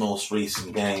Roma's most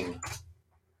recent game.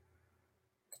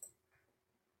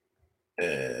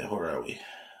 Where are we?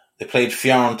 They played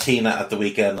Fiorentina at the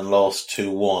weekend and lost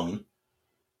 2-1.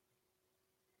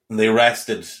 And they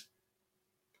rested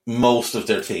most of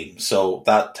their team, so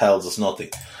that tells us nothing.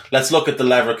 Let's look at the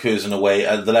Leverkusen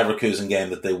the Leverkusen game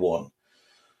that they won.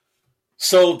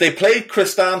 So they played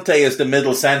Cristante as the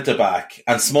middle centre-back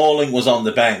and Smalling was on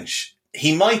the bench.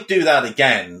 He might do that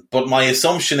again, but my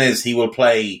assumption is he will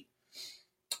play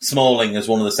Smalling as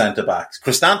one of the centre-backs.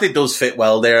 Cristante does fit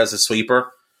well there as a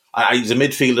sweeper. He's a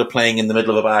midfielder playing in the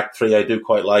middle of a back three. I do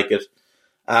quite like it.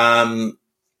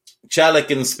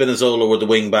 Celik and Spinazzola were the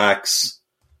wing-backs.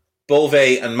 Bove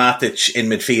and Matic in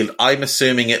midfield. I'm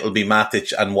assuming it'll be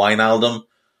Matic and Wijnaldum,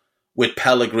 with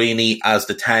Pellegrini as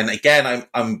the 10. Again,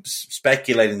 I'm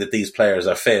speculating that these players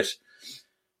are fit.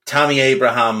 Tammy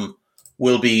Abraham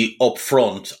will be up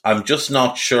front. I'm just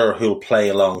not sure who'll play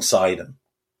alongside him.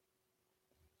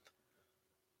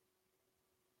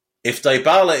 If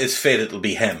Dybala is fit, it'll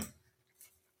be him.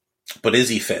 But is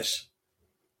he fit?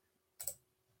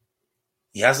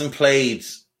 He hasn't played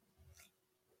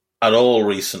at all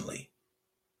recently.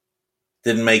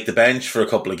 Didn't make the bench for a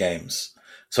couple of games.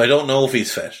 So I don't know if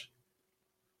he's fit.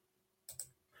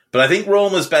 But I think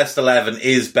Roma's best 11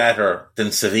 is better than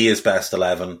Sevilla's best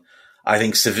 11. I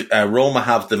think Roma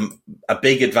have a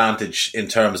big advantage in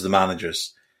terms of the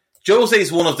managers. Jose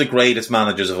is one of the greatest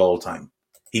managers of all time.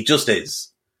 He just is.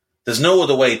 There's no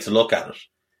other way to look at it.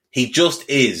 He just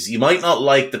is. You might not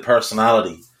like the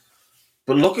personality,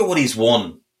 but look at what he's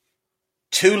won.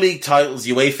 2 league titles,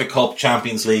 UEFA Cup,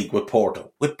 Champions League with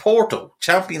Porto. With Porto,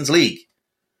 Champions League.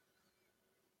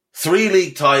 3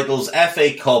 league titles,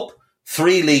 FA Cup,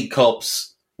 3 league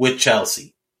cups with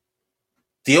Chelsea.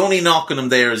 The only knock on him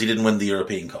there is he didn't win the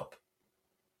European Cup.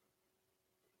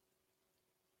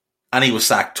 And he was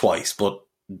sacked twice, but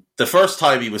the first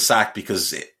time he was sacked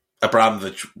because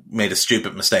Abramovich made a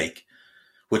stupid mistake,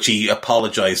 which he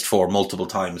apologised for multiple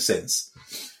times since.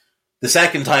 The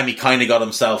second time he kind of got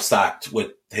himself sacked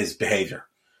with his behaviour.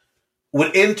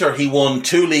 With Inter, he won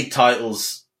 2 league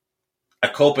titles, a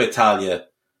Coppa Italia,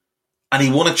 and he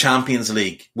won a Champions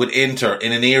League with Inter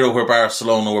in an era where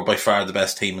Barcelona were by far the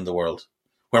best team in the world,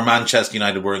 where Manchester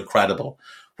United were incredible,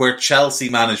 where Chelsea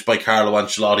managed by Carlo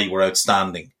Ancelotti were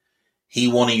outstanding. He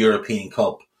won a European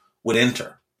Cup with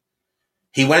Inter.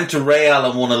 He went to Real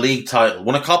and won a league title,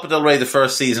 won a Copa del Rey the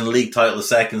first season, league title the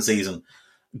second season,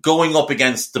 going up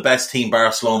against the best team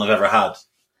Barcelona have ever had.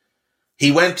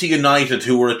 He went to United,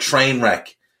 who were a train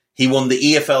wreck. He won the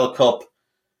EFL Cup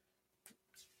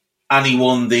and he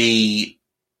won the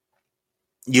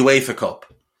UEFA Cup.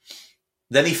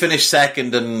 Then he finished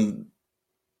second and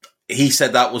he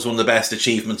said that was one of the best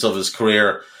achievements of his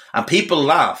career. And people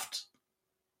laughed.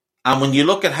 And when you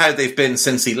look at how they've been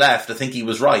since he left, I think he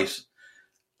was right.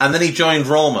 And then he joined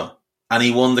Roma and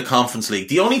he won the Conference League.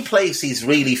 The only place he's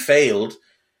really failed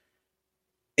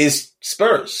is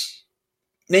Spurs.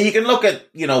 Now you can look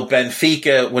at,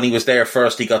 Benfica when he was there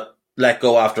first, he got let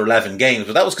go after 11 games,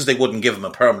 but that was because they wouldn't give him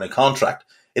a permanent contract.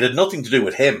 It had nothing to do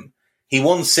with him. He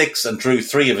won 6 and drew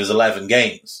 3 of his 11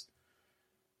 games.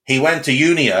 He went to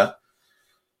Unia,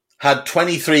 had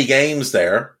 23 games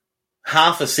there,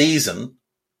 half a season,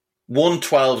 won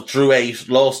 12, drew 8,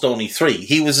 lost only 3.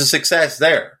 He was a success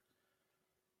there.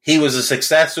 He was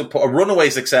a runaway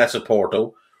success with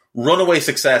Porto, runaway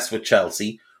success with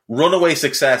Chelsea, runaway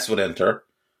success with Inter.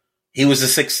 He was a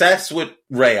success with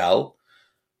Real.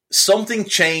 Something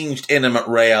changed in him at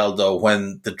Real, though,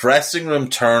 when the dressing room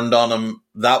turned on him.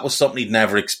 That was something he'd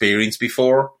never experienced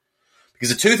before. Because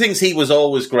the 2 things he was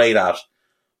always great at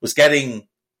was getting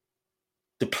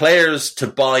the players to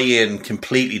buy in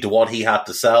completely to what he had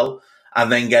to sell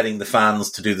and then getting the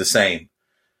fans to do the same.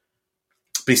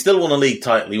 But he still won a league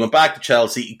title. He went back to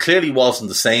Chelsea. He clearly wasn't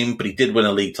the same, but he did win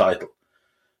a league title.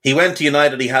 He went to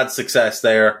United. He had success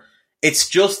there. It's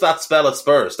just that spell at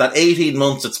Spurs, that 18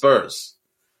 months at Spurs.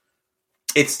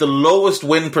 It's the lowest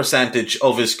win percentage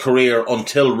of his career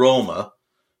until Roma,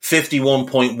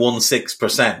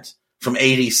 51.16% from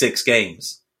 86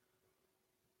 games.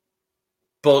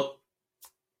 But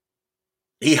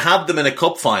he had them in a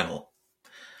cup final.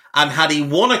 And had he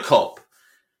won a cup,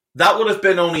 that would have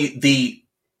been only the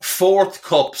 4th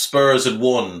cup Spurs had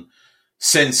won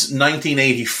since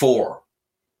 1984.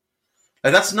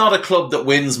 Like, that's not a club that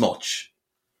wins much.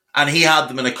 And he had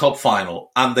them in a cup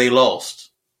final, and they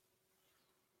lost.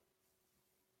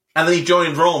 And then he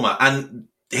joined Roma, and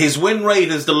his win rate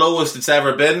is the lowest it's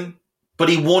ever been, but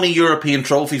he won a European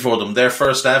trophy for them, their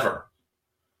first ever.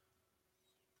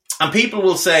 And people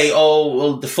will say, oh,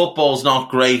 well, the football's not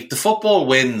great. The football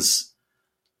wins.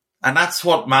 And that's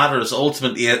what matters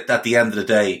ultimately at the end of the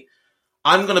day.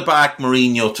 I'm going to back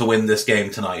Mourinho to win this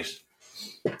game tonight.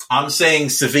 I'm saying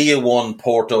Sevilla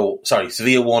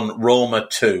 1, Roma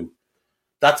 2.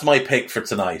 That's my pick for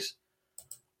tonight.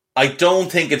 I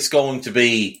don't think it's going to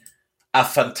be a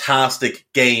fantastic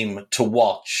game to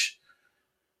watch.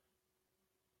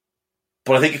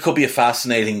 But I think it could be a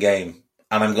fascinating game.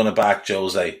 And I'm going to back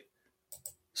Jose.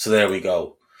 So there we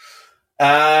go.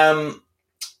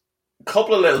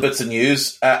 Couple of little bits of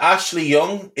news. Ashley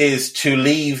Young is to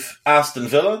leave Aston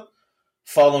Villa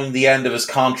following the end of his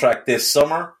contract this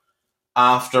summer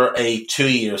after a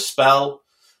 2-year spell.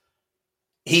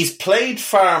 He's played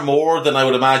far more than I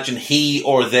would imagine he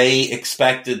or they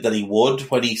expected that he would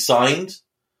when he signed.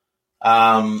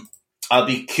 I'll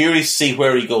be curious to see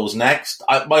where he goes next.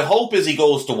 My hope is he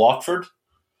goes to Watford,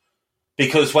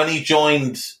 because when he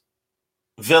joined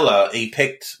Villa, he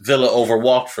picked Villa over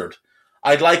Watford.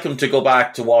 I'd like him to go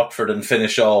back to Watford and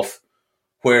finish off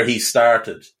where he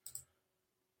started,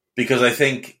 because I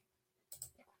think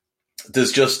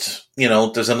there's just,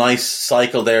 there's a nice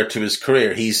cycle there to his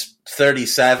career. He's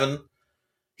 37.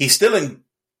 He's still in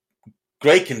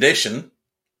great condition.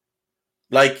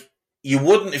 Like, you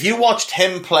wouldn't, if you watched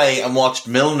him play and watched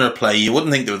Milner play, you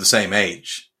wouldn't think they were the same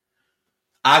age.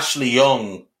 Ashley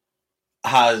Young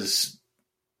has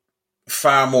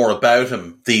far more about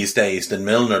him these days than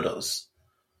Milner does.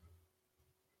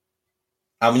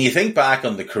 And when you think back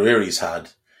on the career he's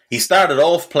had, he started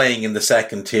off playing in the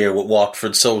second tier with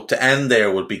Watford, so to end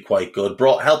there would be quite good.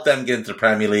 Helped them get into the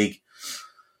Premier League.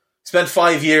 Spent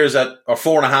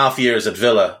 4.5 years at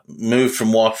Villa, moved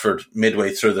from Watford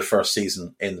midway through the first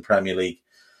season in the Premier League.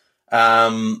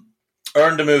 Earned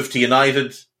a move to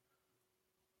United.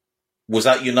 Was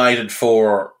at United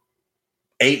for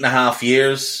 8.5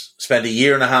 years. Spent 1.5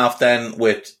 years then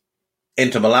with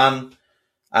Inter Milan,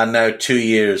 and now 2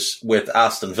 years with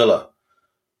Aston Villa.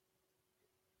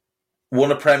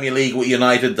 Won a Premier League with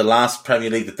United, the last Premier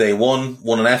League that they won.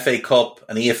 Won an FA Cup,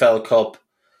 an EFL Cup,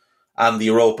 and the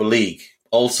Europa League.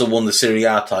 Also won the Serie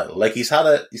A title. Like, he's had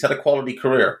a quality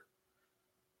career.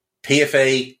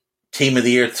 PFA Team of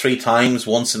the Year 3 times,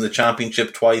 once in the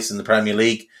Championship, twice in the Premier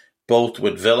League, both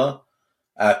with Villa.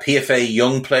 PFA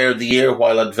Young Player of the Year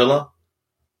while at Villa.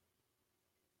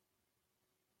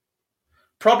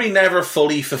 Probably never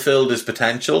fully fulfilled his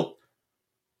potential,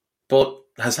 but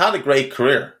has had a great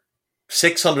career.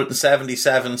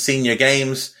 677 senior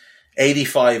games,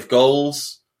 85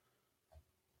 goals.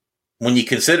 When you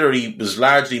consider he was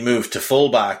largely moved to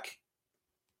fullback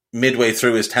midway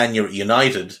through his tenure at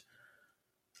United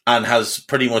and has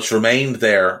pretty much remained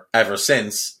there ever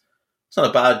since, it's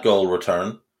not a bad goal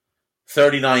return.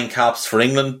 39 caps for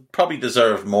England, probably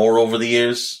deserved more over the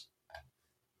years.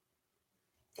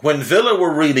 When Villa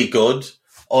were really good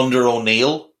under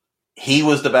O'Neill, he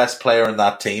was the best player in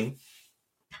that team.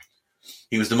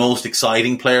 He was the most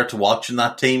exciting player to watch in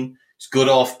that team. He's good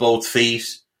off both feet,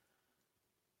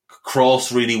 could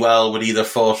cross really well with either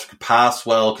foot, could pass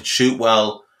well, could shoot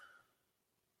well.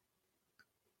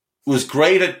 Was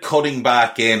great at cutting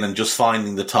back in and just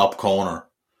finding the top corner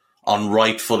on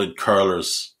right-footed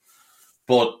curlers.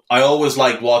 But I always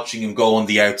liked watching him go on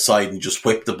the outside and just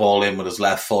whip the ball in with his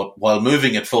left foot while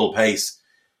moving at full pace.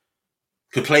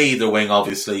 Could play either wing,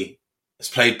 obviously. Has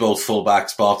played both full-back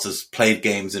spots, has played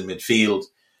games in midfield.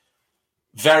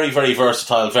 Very, very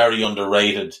versatile, very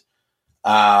underrated.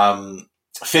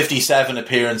 57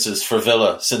 appearances for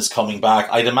Villa since coming back.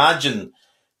 I'd imagine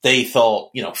they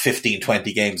thought, 15,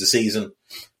 20 games a season.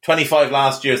 25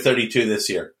 last year, 32 this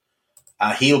year.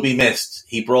 He'll be missed.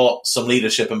 He brought some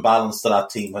leadership and balance to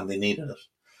that team when they needed it.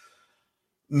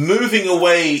 Moving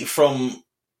away from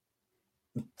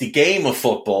the game of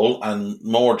football and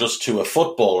more just to a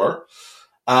footballer,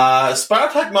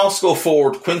 Spartak Moscow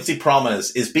forward Quincy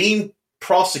Promes is being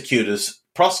prosecuted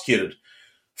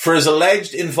for his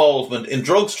alleged involvement in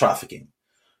drugs trafficking.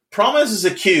 Promes is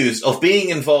accused of being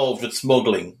involved with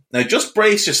smuggling. Now, just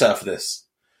brace yourself for this.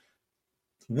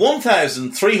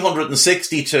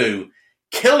 1,362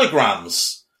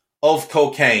 kilograms of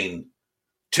cocaine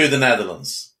to the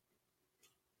Netherlands.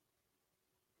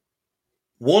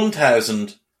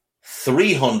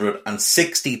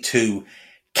 1,362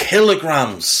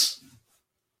 kilograms.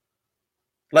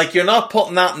 Like, you're not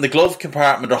putting that in the glove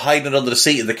compartment or hiding it under the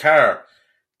seat of the car.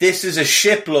 This is a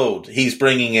shipload he's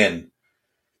bringing in.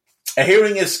 A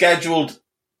hearing is scheduled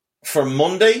for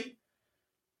Monday.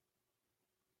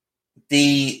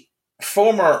 The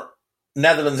former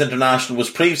Netherlands international was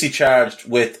previously charged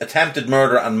with attempted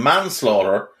murder and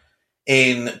manslaughter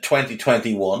in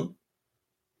 2021.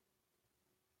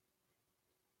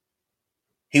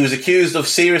 He was accused of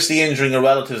seriously injuring a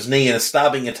relative's knee in a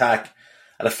stabbing attack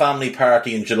at a family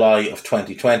party in July of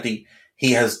 2020.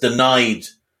 He has denied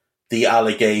the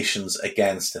allegations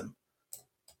against him.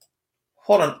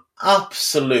 What an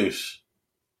absolute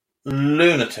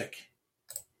lunatic.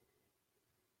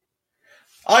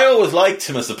 I always liked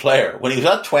him as a player. When he was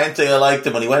at 20, I liked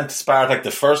him. When he went to Spartak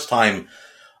the first time,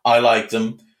 I liked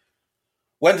him.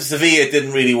 Went to Sevilla, it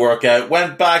didn't really work out.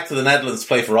 Went back to the Netherlands to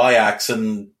play for Ajax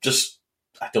and just,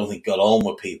 I don't think, got on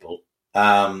with people.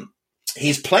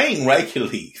 He's playing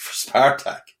regularly for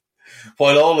Spartak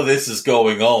while all of this is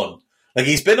going on. Like,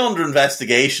 he's been under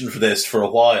investigation for this for a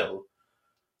while.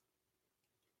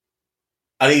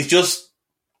 And he's just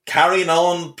carrying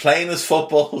on, playing his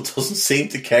football, doesn't seem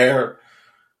to care.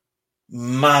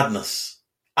 Madness.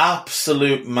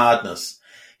 Absolute madness.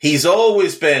 He's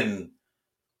always been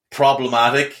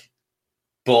problematic,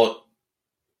 but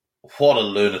what a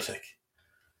lunatic.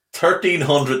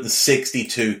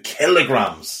 1,362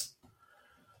 kilograms.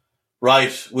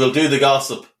 Right, we'll do the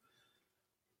gossip.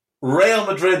 Real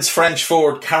Madrid's French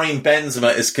forward Karim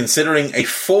Benzema is considering a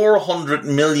 €400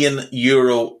 million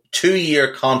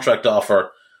 2-year contract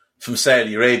offer from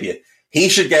Saudi Arabia. He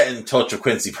should get in touch with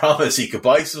Quincy Promes. He could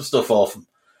buy some stuff off him.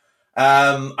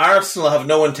 Arsenal have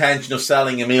no intention of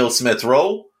selling Emile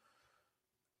Smith-Rowe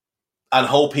and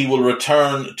hope he will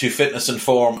return to fitness and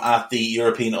form at the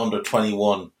European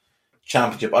Under-21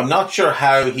 Championship. I'm not sure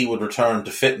how he would return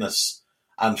to fitness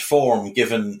and form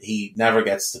given he never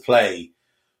gets to play.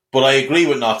 But I agree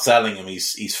with not selling him.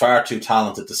 He's far too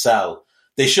talented to sell.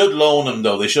 They should loan him,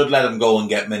 though. They should let him go and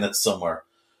get minutes somewhere.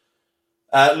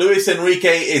 Luis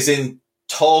Enrique is in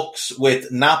talks with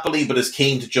Napoli, but is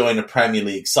keen to join a Premier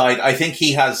League side. I think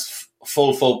he has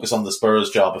full focus on the Spurs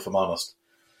job, if I'm honest.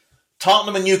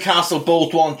 Tottenham and Newcastle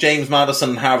both want James Maddison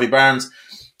and Harvey Barnes.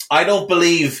 I don't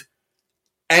believe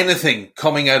anything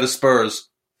coming out of Spurs.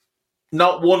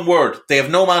 Not one word. They have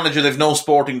no manager, they have no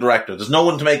sporting director. There's no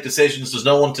one to make decisions, there's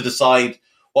no one to decide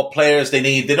what players they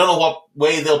need. They don't know what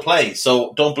way they'll play,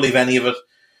 so don't believe any of it.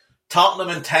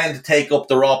 Tottenham intend to take up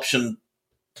their option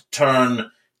to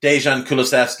turn Dejan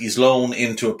Kulusevski's loan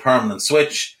into a permanent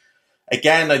switch.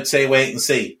 Again, I'd say wait and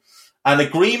see. An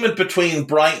agreement between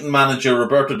Brighton manager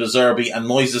Roberto De Zerbi and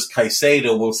Moises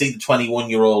Caicedo will see the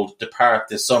 21-year-old depart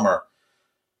this summer.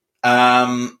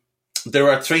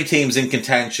 There are 3 teams in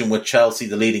contention with Chelsea,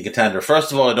 the leading contender.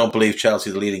 First of all, I don't believe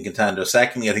Chelsea, the leading contender.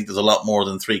 Secondly, I think there's a lot more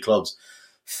than 3 clubs.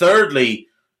 Thirdly,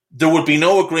 there would be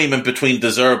no agreement between De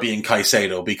Zerbi and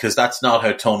Caicedo because that's not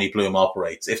how Tony Bloom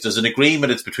operates. If there's an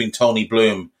agreement, it's between Tony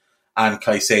Bloom and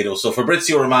Caicedo. So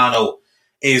Fabrizio Romano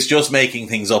is just making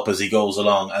things up as he goes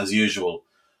along, as usual.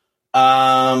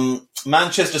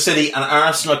 Manchester City and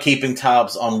Arsenal are keeping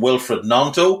tabs on Wilfred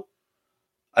Gnonto.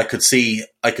 I could see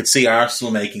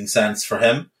Arsenal making sense for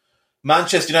him.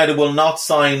 Manchester United will not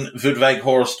sign Wout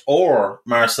Weghorst or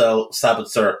Marcel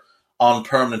Sabitzer on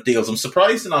permanent deals. I'm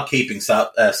surprised they're not keeping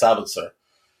Sabitzer.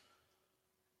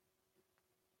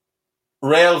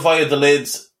 Real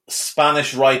Valladolid's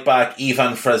Spanish right-back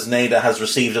Ivan Fresneda has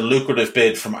received a lucrative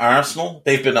bid from Arsenal.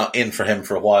 They've been in for him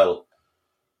for a while.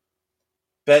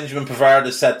 Benjamin Pavard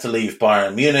is set to leave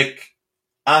Bayern Munich.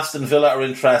 Aston Villa are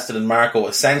interested in Marco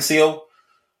Asensio.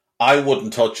 I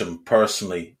wouldn't touch him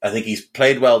personally. I think he's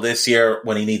played well this year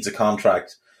when he needs a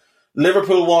contract.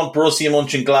 Liverpool want Borussia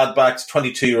Mönchengladbach's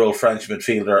 22-year-old French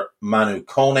midfielder Manu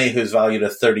Kone, who's valued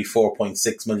at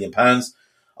 £34.6 million.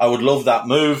 I would love that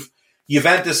move.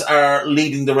 Juventus are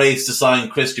leading the race to sign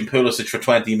Christian Pulisic for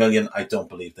 $20 million. I don't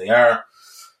believe they are.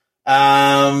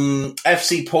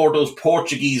 FC Porto's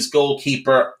Portuguese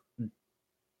goalkeeper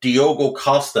Diogo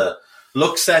Costa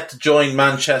looks set to join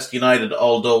Manchester United,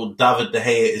 although David De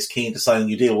Gea is keen to sign a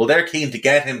new deal. Well, they're keen to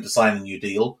get him to sign a new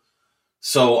deal,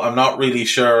 so I'm not really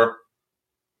sure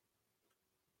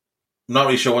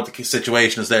what the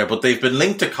situation is there, but they've been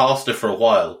linked to Costa for a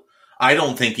while. I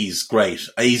don't think he's great.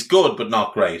 He's good, but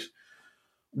not great.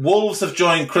 Wolves have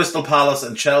joined Crystal Palace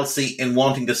and Chelsea in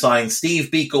wanting to sign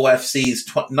Steve Biko FC's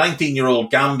 19-year-old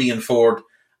Gambian forward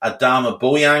Adama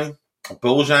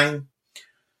Bojang.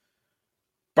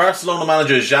 Barcelona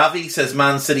manager Xavi says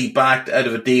Man City backed out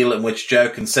of a deal in which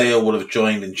João Cancelo would have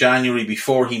joined in January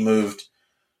before he moved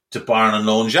to Bayern on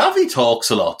loan. Xavi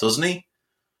talks a lot, doesn't he?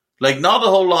 Like, not a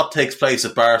whole lot takes place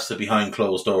at Barca behind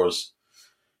closed doors.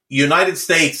 United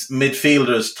States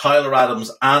midfielders Tyler Adams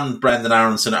and Brendan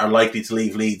Aronson are likely to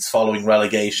leave Leeds following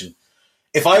relegation.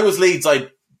 If I was Leeds,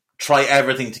 I'd try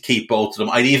everything to keep both of them.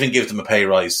 I'd even give them a pay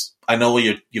rise. I know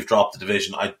you've dropped the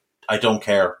division. I don't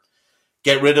care.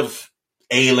 Get rid of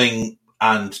Ayling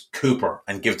and Cooper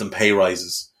and give them pay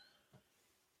rises.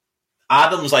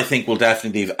 Adams, I think, will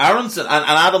definitely leave. Aronson and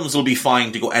Adams will be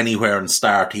fine to go anywhere and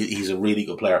start. He's a really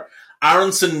good player.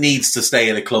 Aronson needs to stay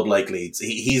at a club like Leeds.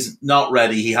 He's not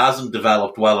ready. He hasn't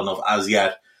developed well enough as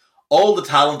yet. All the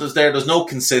talent is there. There's no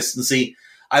consistency.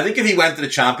 I think if he went to the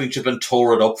Championship and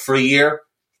tore it up for a year,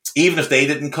 even if they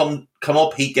didn't come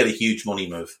up, he'd get a huge money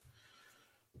move.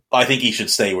 I think he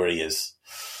should stay where he is.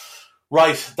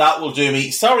 Right, that will do me.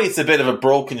 Sorry it's a bit of a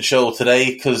broken show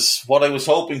today, because what I was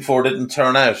hoping for didn't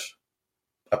turn out.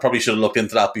 I probably should have looked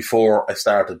into that before I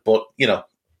started, but, you know,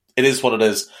 it is what it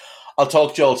is. I'll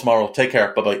talk to you all tomorrow. Take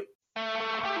care. Bye-bye.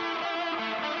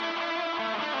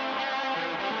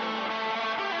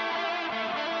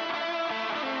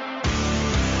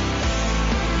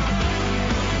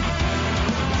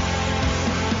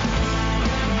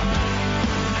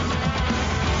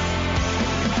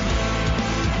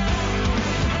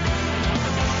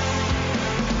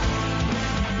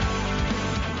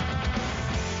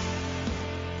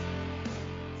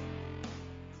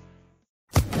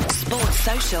 Sports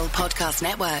Social Podcast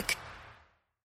Network.